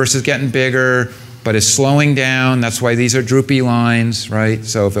universe is getting bigger, but it's slowing down. That's why these are droopy lines, right?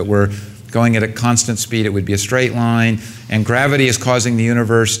 So if it were going at a constant speed, it would be a straight line. And gravity is causing the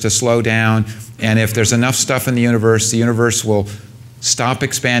universe to slow down. And if there's enough stuff in the universe will stop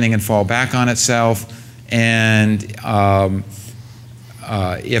expanding and fall back on itself. And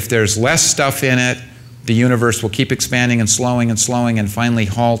if there's less stuff in it, the universe will keep expanding and slowing and finally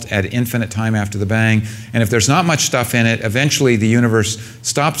halt at infinite time after the bang. And if there's not much stuff in it, eventually the universe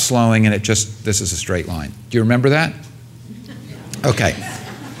stops slowing and this is a straight line. Do you remember that? Okay.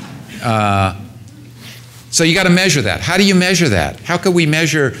 So you got to measure that. How do you measure that? How could we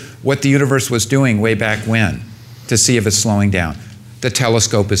measure what the universe was doing way back when to see if it's slowing down? The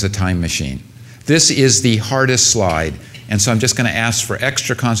telescope is a time machine. This is the hardest slide, and so I'm just going to ask for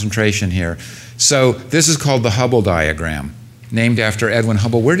extra concentration here. So this is called the Hubble diagram, named after Edwin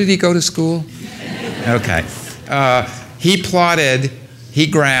Hubble. Where did he go to school? Okay. He plotted he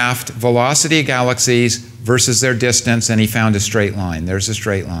graphed velocity of galaxies versus their distance, and he found a straight line. There's a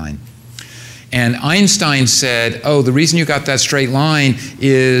straight line. And Einstein said, oh, the reason you got that straight line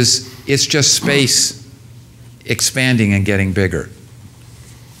is it's just space expanding and getting bigger.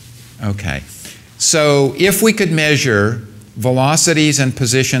 Okay. So if we could measure velocities and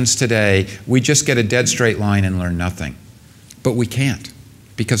positions today, we just get a dead straight line and learn nothing. But we can't,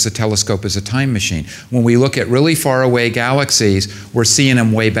 because the telescope is a time machine. When we look at really far away galaxies, we're seeing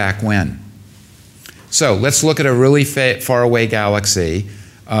them way back when. So let's look at a really far away galaxy.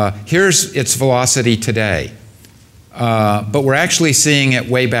 Here's its velocity today. But we're actually seeing it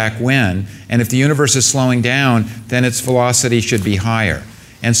way back when. And if the universe is slowing down, then its velocity should be higher.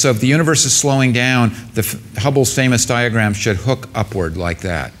 And so if the universe is slowing down, Hubble's famous diagram should hook upward like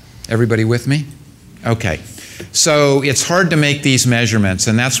that. Everybody with me? Okay. So it's hard to make these measurements,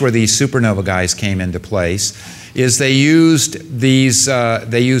 and that's where these supernova guys came into place. Is they used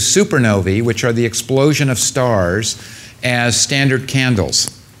supernovae, which are the explosion of stars, as standard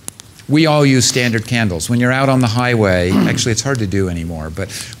candles. We all use standard candles. When you're out on the highway, actually it's hard to do anymore,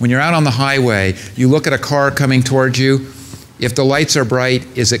 but when you're out on the highway, you look at a car coming towards you. If the lights are bright,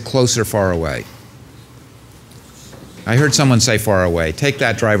 is it close or far away? I heard someone say far away. Take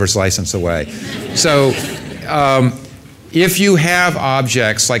that driver's license away. So if you have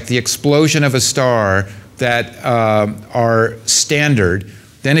objects like the explosion of a star that are standard,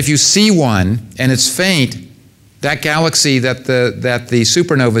 then if you see one and it's faint, that galaxy that the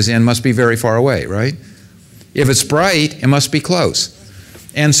supernova is in must be very far away, right? If it's bright, it must be close.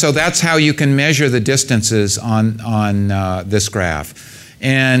 And so that's how you can measure the distances on this graph.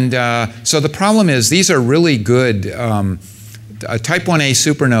 And so the problem is these are really good. A type 1a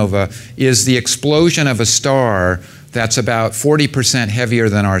supernova is the explosion of a star that's about 40% heavier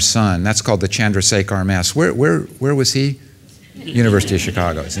than our sun. That's called the Chandrasekhar mass. Where was he? University of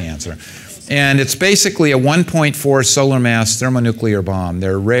Chicago is the answer. And it's basically a 1.4 solar mass thermonuclear bomb.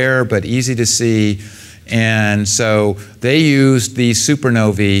 They're rare but easy to see. And so they used these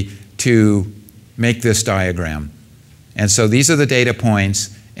supernovae to make this diagram. And so these are the data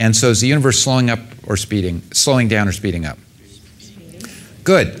points. And so is the universe slowing down or speeding up?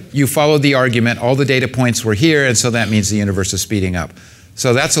 Good. You followed the argument. All the data points were here, and so that means the universe is speeding up.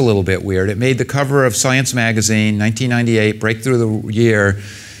 So that's a little bit weird. It made the cover of Science magazine, 1998, breakthrough of the year.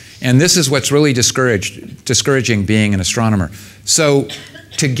 And this is what's really discouraging being an astronomer. So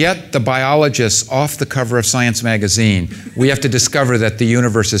to get the biologists off the cover of Science magazine, we have to discover that the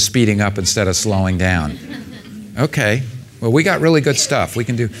universe is speeding up instead of slowing down. Okay. Well, we got really good stuff. We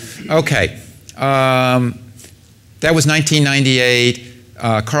can do. Okay. That was 1998.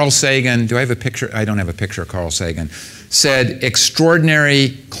 Carl Sagan, do I have a picture? I don't have a picture of Carl Sagan. Said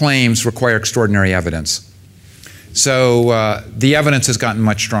extraordinary claims require extraordinary evidence. So the evidence has gotten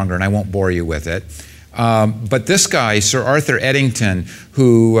much stronger, and I won't bore you with it. But this guy, Sir Arthur Eddington,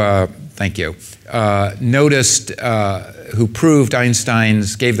 who, thank you, who proved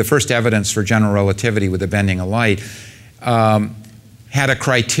gave the first evidence for general relativity with the bending of light, had a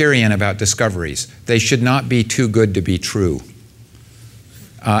criterion about discoveries. They should not be too good to be true.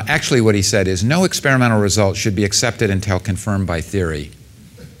 Actually, what he said is, no experimental result should be accepted until confirmed by theory.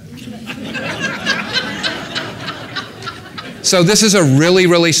 So this is a really,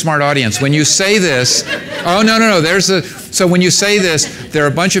 really smart audience. When you say this, oh, no, so when you say this, there are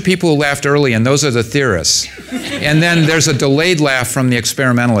a bunch of people who laughed early, and those are the theorists. And then there's a delayed laugh from the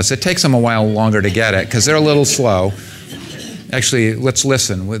experimentalists. It takes them a while longer to get it, because they're a little slow. Actually, let's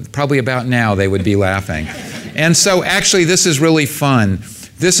listen. Probably about now they would be laughing. And so actually, this is really fun.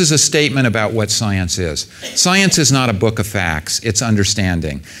 This is a statement about what science is. Science is not a book of facts. It's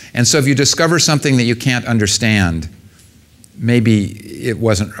understanding. And so if you discover something that you can't understand, maybe it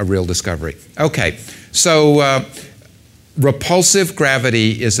wasn't a real discovery. Okay, so repulsive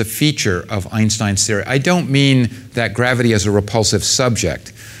gravity is a feature of Einstein's theory. I don't mean that gravity is a repulsive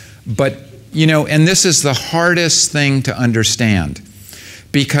subject, but, you know, and this is the hardest thing to understand,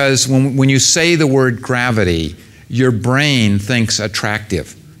 because when you say the word gravity, your brain thinks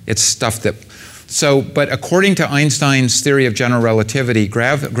attractive. It's stuff that, but according to Einstein's theory of general relativity,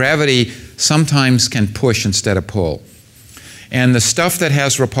 gravity sometimes can push instead of pull. And the stuff that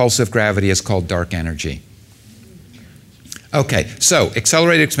has repulsive gravity is called dark energy. Okay, so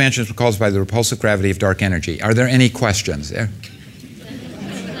accelerated expansion is caused by the repulsive gravity of dark energy. Are there any questions there?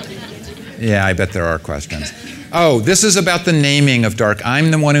 Yeah, I bet there are questions. Oh, this is about the naming of dark.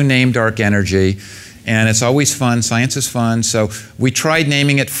 I'm the one who named dark energy, and it's always fun. Science is fun. So we tried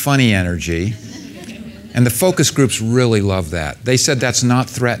naming it funny energy. And the focus groups really love that. They said that's not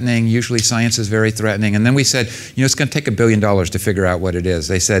threatening. Usually science is very threatening. And then we said, you know, it's going to take $1 billion to figure out what it is.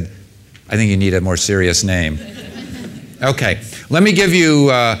 They said, I think you need a more serious name. Okay, let me give you,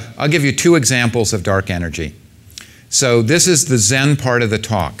 I'll give you 2 examples of dark energy. So this is the Zen part of the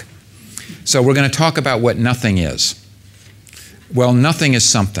talk. So we're going to talk about what nothing is. Well, nothing is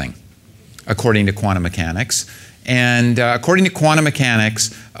something, according to quantum mechanics. And according to quantum mechanics,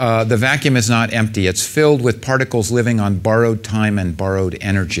 the vacuum is not empty. It's filled with particles living on borrowed time and borrowed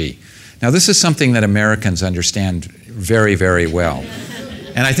energy. Now, this is something that Americans understand very, very well.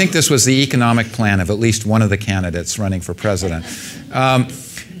 And I think this was the economic plan of at least one of the candidates running for president.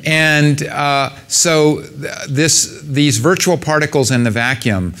 So these virtual particles in the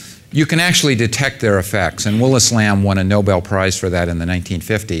vacuum, you can actually detect their effects. And Willis Lamb won a Nobel Prize for that in the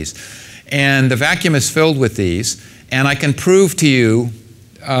 1950s. And the vacuum is filled with these. And I can prove to you,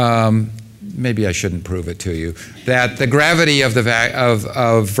 maybe I shouldn't prove it to you, that the gravity of,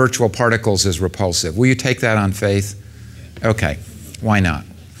 of virtual particles is repulsive. Will you take that on faith? Okay, why not?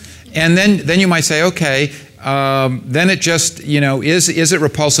 And then you might say, okay, then it just, you know, is it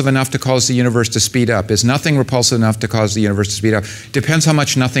repulsive enough to cause the universe to speed up? Is nothing repulsive enough to cause the universe to speed up? Depends how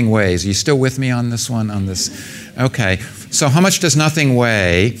much nothing weighs. Are you still with me on this one? Okay, so how much does nothing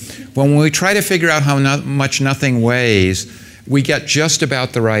weigh? When we try to figure out how much nothing weighs, we get just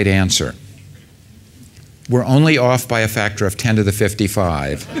about the right answer. We're only off by a factor of 10 to the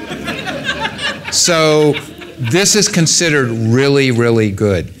 55. So this is considered really, really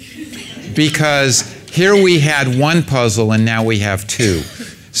good, because here we had one puzzle and now we have 2.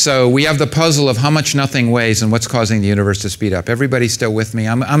 So we have the puzzle of how much nothing weighs and what's causing the universe to speed up. Everybody still with me?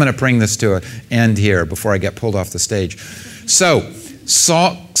 I'm going to bring this to an end here before I get pulled off the stage. So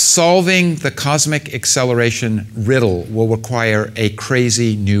solving the cosmic acceleration riddle will require a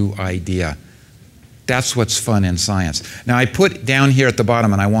crazy new idea. That's what's fun in science. Now, I put down here at the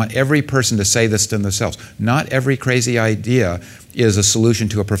bottom, and I want every person to say this to themselves. Not every crazy idea is a solution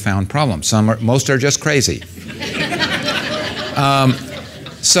to a profound problem. Most are just crazy.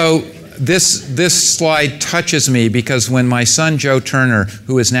 So this slide touches me because when my son Joe Turner,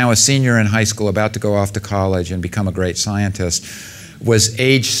 who is now a senior in high school, about to go off to college and become a great scientist, was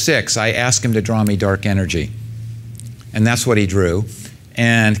age 6, I asked him to draw me dark energy. And that's what he drew.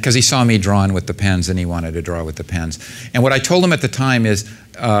 And because he saw me drawing with the pens and he wanted to draw with the pens. And what I told him at the time is,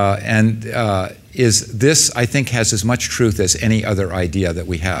 this, I think, has as much truth as any other idea that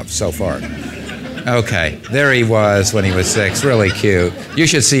we have so far. Okay, there he was when he was 6, really cute. You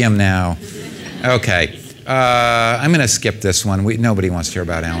should see him now. Okay, I'm going to skip this one. Nobody wants to hear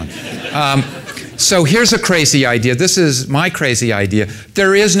about Alan. So here's a crazy idea. This is my crazy idea.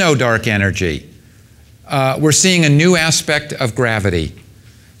 There is no dark energy. We're seeing a new aspect of gravity,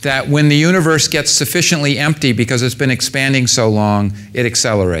 that when the universe gets sufficiently empty because it's been expanding so long, it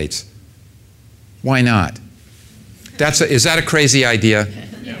accelerates. Why not? Is that a crazy idea?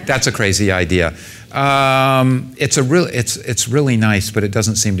 That's a crazy idea. It's really nice, but it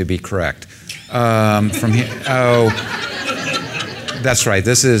doesn't seem to be correct. From here, oh, that's right.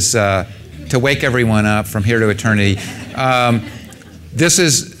 This is to wake everyone up from here to eternity.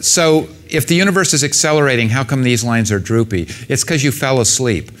 So if the universe is accelerating, how come these lines are droopy? It's because you fell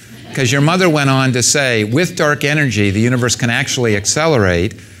asleep. Because your mother went on to say, with dark energy, the universe can actually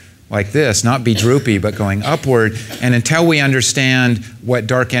accelerate like this, not be droopy, but going upward. And until we understand what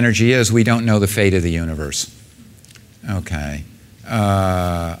dark energy is, we don't know the fate of the universe. Okay.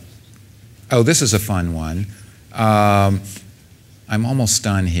 Oh, this is a fun one. I'm almost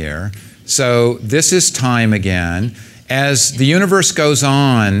done here. So this is time again. As the universe goes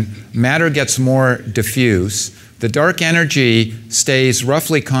on, matter gets more diffuse. The dark energy stays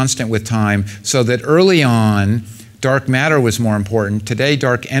roughly constant with time, so that early on, dark matter was more important. Today,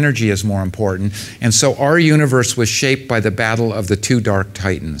 dark energy is more important. And so our universe was shaped by the battle of the 2 dark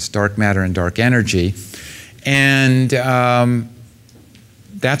titans, dark matter and dark energy. And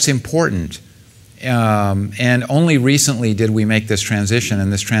that's important. And only recently did we make this transition,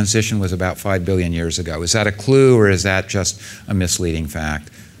 and this transition was about 5 billion years ago. Is that a clue, or is that just a misleading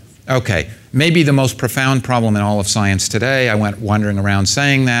fact? Okay, maybe the most profound problem in all of science today. I went wandering around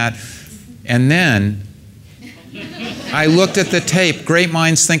saying that, and then I looked at the tape. Great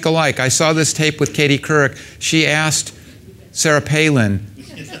minds think alike. I saw this tape with Katie Couric. She asked Sarah Palin,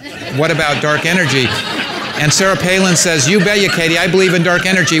 what about dark energy? And Sarah Palin says, you bet you, Katie, I believe in dark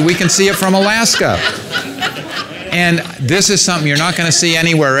energy. We can see it from Alaska. And this is something you're not going to see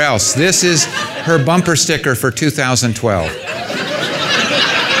anywhere else. This is her bumper sticker for 2012.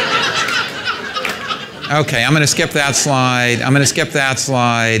 Okay, I'm going to skip that slide.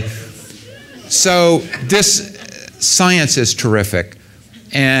 So this science is terrific.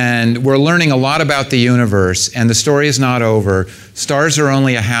 And we're learning a lot about the universe, and the story is not over. Stars are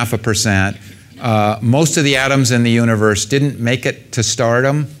only 0.5%. Most of the atoms in the universe didn't make it to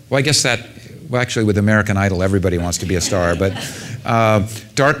stardom. Well, I guess well, actually with American Idol, everybody wants to be a star. But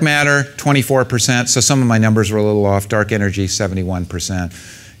dark matter, 24%. So some of my numbers were a little off. Dark energy, 71%.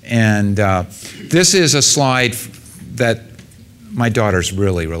 And this is a slide that my daughter's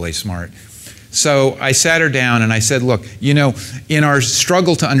really, really smart. So I sat her down and I said, look, you know, in our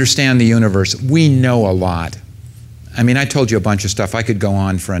struggle to understand the universe, we know a lot. I mean, I told you a bunch of stuff. I could go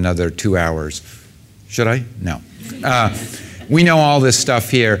on for another 2 hours. Should I? No. We know all this stuff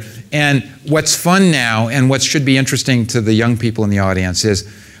here. And what's fun now, and what should be interesting to the young people in the audience, is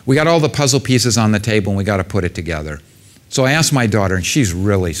we got all the puzzle pieces on the table and we got to put it together. So I asked my daughter, and she's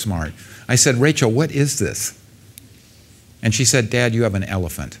really smart. I said, Rachel, what is this? And she said, Dad, you have an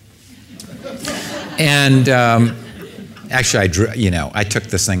elephant. And actually, I took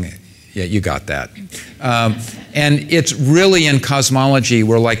this thing. Yeah, you got that. And it's really in cosmology,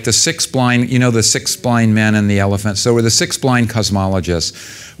 we're like the six blind, you know, the six blind men and the elephant. So we're the six blind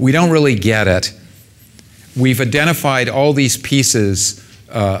cosmologists. We don't really get it. We've identified all these pieces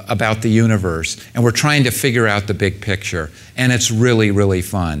about the universe, and we're trying to figure out the big picture. And it's really, really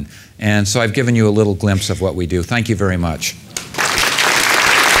fun. And so I've given you a little glimpse of what we do. Thank you very much.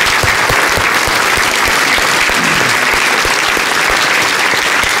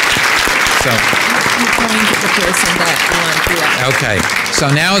 Okay, so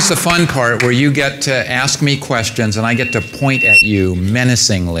now is the fun part where you get to ask me questions and I get to point at you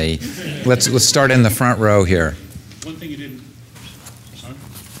menacingly. Let's start in the front row here. One thing you didn't. Sorry?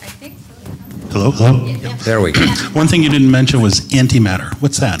 I think so. Hello, hello. Yeah. There we go. One thing you didn't mention was antimatter.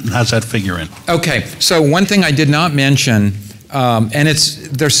 What's that, and how's that figure in? Okay, so one thing I did not mention, and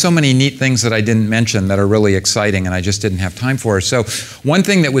there's so many neat things that I didn't mention that are really exciting, and I just didn't have time for. So one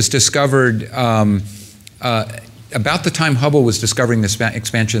thing that was discovered about the time Hubble was discovering the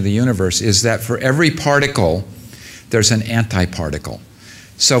expansion of the universe is that for every particle, there's an antiparticle.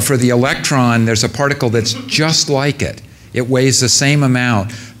 So for the electron, there's a particle that's just like it. It weighs the same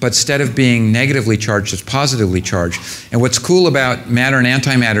amount, but instead of being negatively charged, it's positively charged. And what's cool about matter and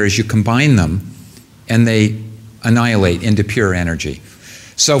antimatter is you combine them, and they annihilate into pure energy.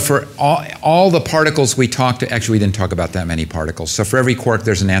 So for all the particles we talked to, actually we didn't talk about that many particles. So for every quark,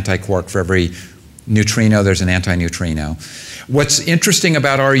 there's an antiquark. For every neutrino, there's an antineutrino. What's interesting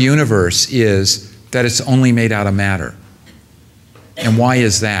about our universe is that it's only made out of matter. And why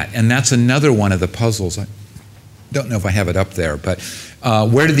is that? And that's another one of the puzzles. I don't know if I have it up there, but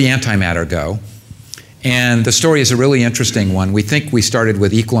where did the antimatter go? And the story is a really interesting one. We think we started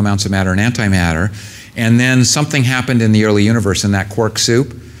with equal amounts of matter and antimatter, and then something happened in the early universe in that quark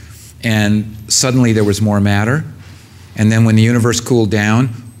soup, and suddenly there was more matter. And then when the universe cooled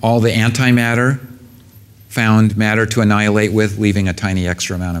down, all the antimatter found matter to annihilate with, leaving a tiny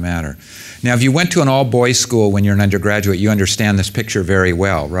extra amount of matter. Now, if you went to an all-boys school when you're an undergraduate, you understand this picture very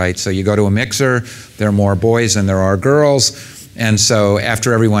well, right? So you go to a mixer, there are more boys than there are girls, and so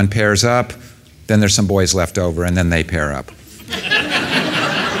after everyone pairs up, then there's some boys left over, and then they pair up.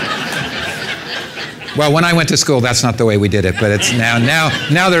 Well, when I went to school, that's not the way we did it, but it's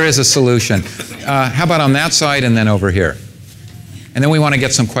now there is a solution. How about on that side and then over here? And then we want to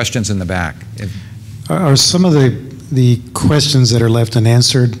get some questions in the back. Are some of the questions that are left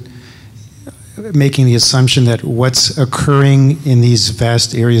unanswered making the assumption that what's occurring in these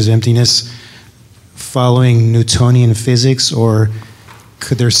vast areas of emptiness following Newtonian physics, or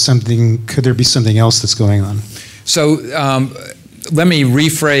could there be something else that's going on? So let me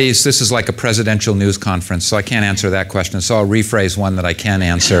rephrase. This is like a presidential news conference, so I can't answer that question. So I'll rephrase one that I can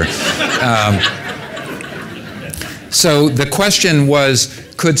answer. So the question was,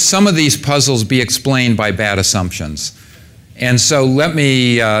 could some of these puzzles be explained by bad assumptions? And so let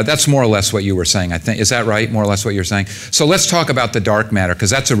me, that's more or less what you were saying, I think. Is that right, more or less what you're saying? So let's talk about the dark matter, because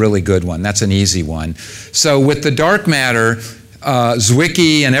that's a really good one. That's an easy one. So with the dark matter,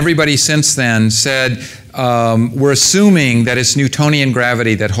 Zwicky and everybody since then said, we're assuming that it's Newtonian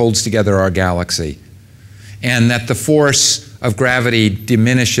gravity that holds together our galaxy, and that the force of gravity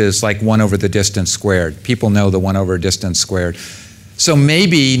diminishes like 1 over the distance squared. People know the 1 over distance squared. So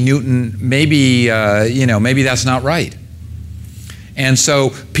maybe Newton, maybe that's not right. And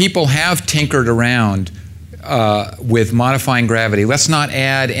so people have tinkered around with modifying gravity. Let's not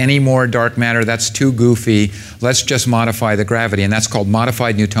add any more dark matter. That's too goofy. Let's just modify the gravity. And that's called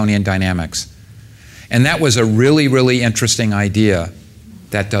modified Newtonian dynamics. And that was a really, really interesting idea.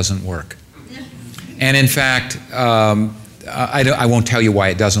 That doesn't work. And in fact, I won't tell you why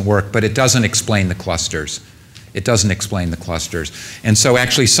it doesn't work, but it doesn't explain the clusters. It doesn't explain the clusters. And so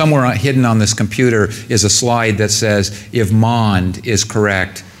actually somewhere hidden on this computer is a slide that says, if Mond is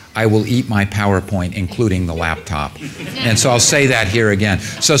correct, I will eat my PowerPoint, including the laptop. And so I'll say that here again.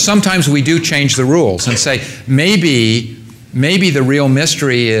 So sometimes we do change the rules and say, maybe the real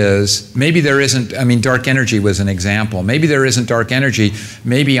mystery is, maybe there isn't, I mean, dark energy was an example. Maybe there isn't dark energy.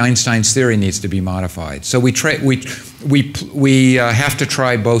 Maybe Einstein's theory needs to be modified. So we have to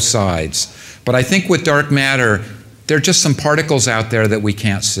try both sides. But I think with dark matter, there are just some particles out there that we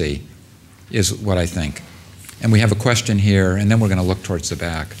can't see, is what I think. And we have a question here, and then we're going to look towards the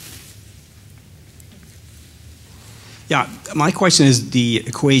back. Yeah, my question is the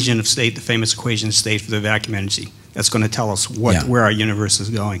equation of state, the famous equation of state for the vacuum energy. That's going to tell us where our universe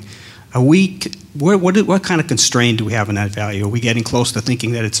is going. Are we, what kind of constraint do we have in that value? Are we getting close to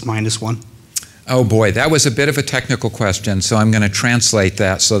thinking that it's -1? Oh boy, that was a bit of a technical question, so I'm going to translate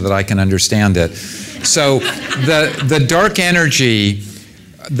that so that I can understand it. So the dark energy,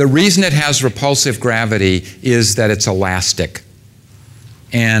 the reason it has repulsive gravity is that it's elastic.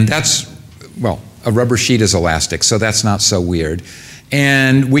 And that's, well, a rubber sheet is elastic, so that's not so weird.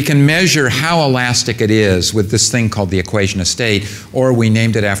 And we can measure how elastic it is with this thing called the equation of state, or we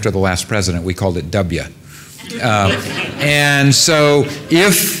named it after the last president. We called it W. And so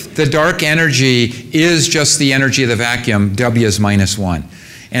if the dark energy is just the energy of the vacuum, W is -1.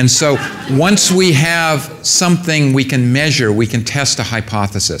 And so once we have something we can measure, we can test a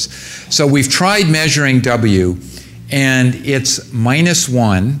hypothesis. So we've tried measuring W, and it's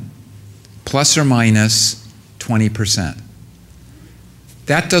 -1 plus or minus 20%.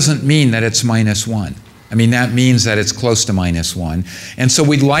 That doesn't mean that it's -1. I mean, that means that it's close to -1. And so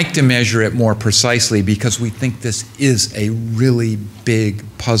we'd like to measure it more precisely because we think this is a really big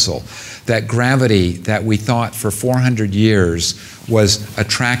puzzle. That gravity that we thought for 400 years was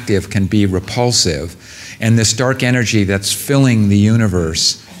attractive can be repulsive. And this dark energy that's filling the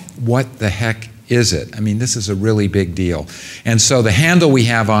universe, what the heck is it? I mean, this is a really big deal. And so the handle we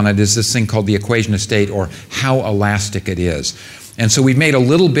have on it is this thing called the equation of state, or how elastic it is. And so we've made a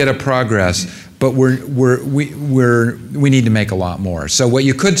little bit of progress, but we need to make a lot more. So what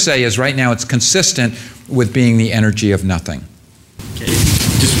you could say is right now it's consistent with being the energy of nothing. Okay.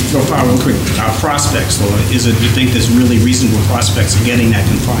 Just real quick, prospects though, is it, you think there's really reasonable prospects of getting that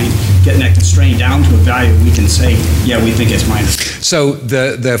constrained down to a value we can say, yeah, we think it's minus? So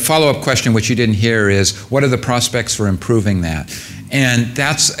the follow-up question, which you didn't hear, is what are the prospects for improving that? And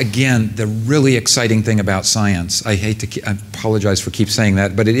that's, again, the really exciting thing about science. I apologize for keep saying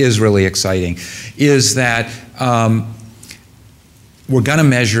that, but it is really exciting, is that we're going to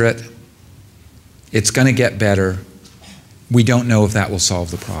measure it. It's going to get better. We don't know if that will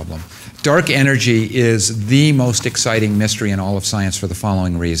solve the problem. Dark energy is the most exciting mystery in all of science for the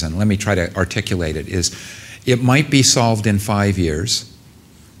following reason. Let me try to articulate it. It might be solved in 5 years.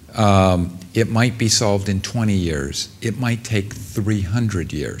 It might be solved in 20 years. It might take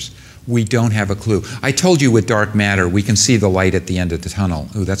 300 years. We don't have a clue. I told you with dark matter, we can see the light at the end of the tunnel.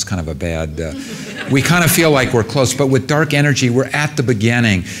 Ooh, that's kind of a bad... we kind of feel like we're close, but with dark energy, we're at the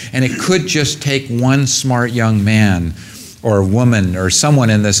beginning, and it could just take one smart young man or woman or someone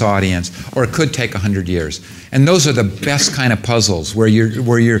in this audience, or it could take 100 years. And those are the best kind of puzzles where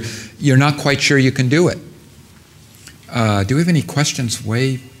you're not quite sure you can do it. Do we have any questions?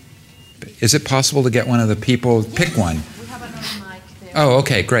 Is it possible to get one of the people? Pick one. We have another mic there. Oh,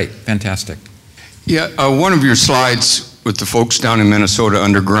 okay, great, fantastic. Yeah, one of your slides with the folks down in Minnesota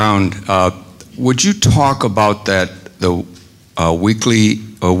underground, would you talk about that, the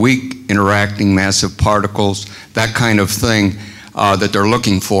weak interacting massive particles, that kind of thing that they're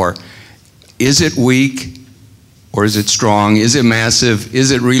looking for? Is it weak or is it strong? Is it massive? Is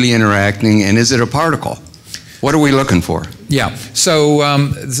it really interacting? And is it a particle? What are we looking for? Yeah, so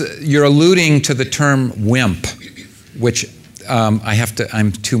you're alluding to the term WIMP, which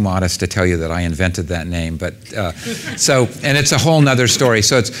I'm too modest to tell you that I invented that name, but and it's a whole nother story.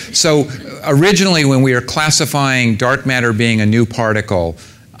 So originally when we were classifying dark matter being a new particle,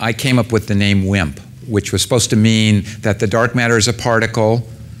 I came up with the name WIMP, which was supposed to mean that the dark matter is a particle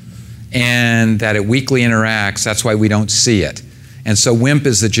and that it weakly interacts. That's why we don't see it. And so WIMP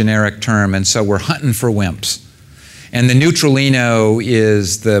is the generic term, and so we're hunting for WIMPs. And the neutralino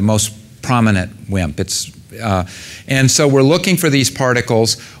is the most prominent WIMP. And so we're looking for these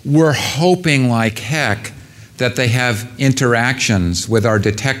particles. We're hoping like heck that they have interactions with our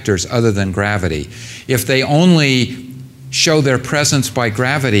detectors other than gravity. If they only show their presence by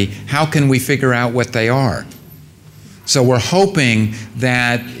gravity, how can we figure out what they are? So we're hoping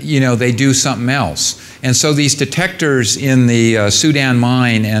that, they do something else. And so these detectors in the Sudan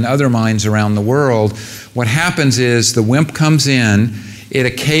mine and other mines around the world, what happens is the WIMP comes in, it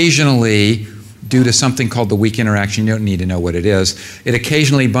occasionally, due to something called the weak interaction, you don't need to know what it is, it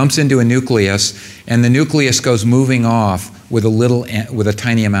occasionally bumps into a nucleus, and the nucleus goes moving off with a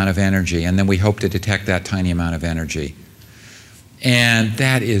tiny amount of energy, and then we hope to detect that tiny amount of energy. And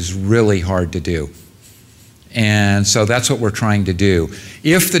that is really hard to do. And so that's what we're trying to do.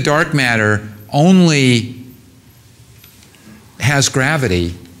 If the dark matter only has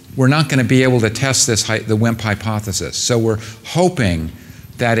gravity, we're not going to be able to test the WIMP hypothesis. So we're hoping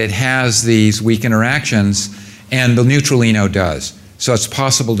that it has these weak interactions, and the neutralino does. So it's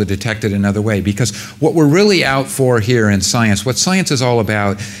possible to detect it another way, because what we're really out for here in science, what science is all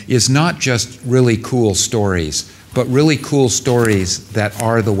about, is not just really cool stories, but really cool stories that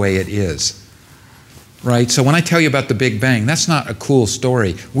are the way it is. Right? So when I tell you about the Big Bang, that's not a cool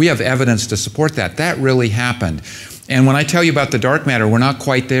story. We have evidence to support that. That really happened. And when I tell you about the dark matter, we're not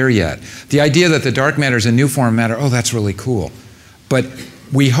quite there yet. The idea that the dark matter is a new form of matter, oh, that's really cool. But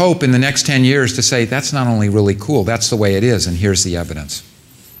we hope in the next 10 years to say, that's not only really cool, that's the way it is, and here's the evidence.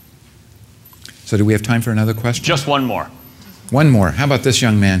 So do we have time for another question? Just one more. One more. How about this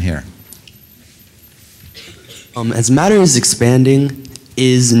young man here? As matter is expanding,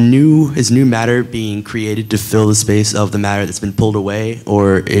 is new matter being created to fill the space of the matter that's been pulled away,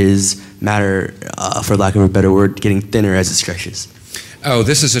 or is matter, for lack of a better word, getting thinner as it stretches? Oh,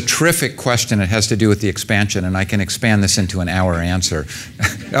 this is a terrific question. It has to do with the expansion, and I can expand this into an hour answer.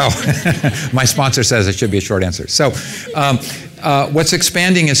 Oh, my sponsor says it should be a short answer. So what's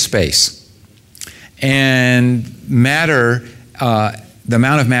expanding is space. And matter, the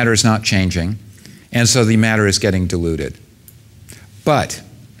amount of matter is not changing, and so the matter is getting diluted. But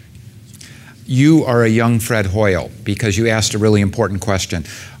you are a young Fred Hoyle, because you asked a really important question.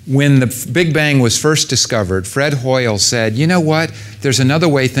 When the Big Bang was first discovered, Fred Hoyle said, you know what, there's another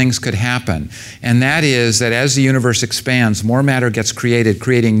way things could happen, and that is that as the universe expands, more matter gets created,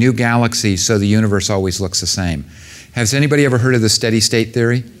 creating new galaxies, so the universe always looks the same. Has anybody ever heard of the steady state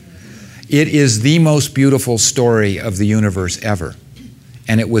theory? It is the most beautiful story of the universe ever,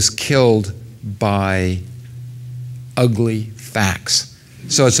 and it was killed by ugly facts.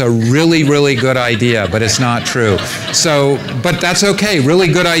 So it's a really, really good idea, but it's not true. So, but that's okay. Really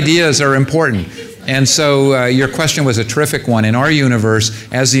good ideas are important. And so your question was a terrific one. In our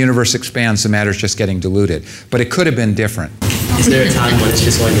universe, as the universe expands, the matter is just getting diluted. But it could have been different. Is there a time when it's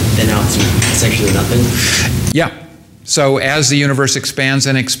just going to thin out to essentially nothing? Yeah. So as the universe expands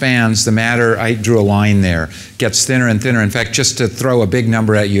and expands, the matter, I drew a line there, gets thinner and thinner. In fact, just to throw a big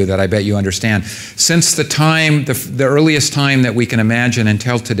number at you that I bet you understand, since the time, the earliest time that we can imagine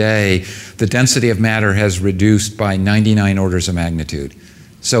until today, the density of matter has reduced by 99 orders of magnitude.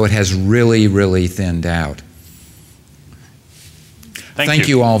 So it has really, really thinned out. Thank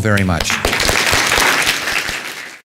you all very much.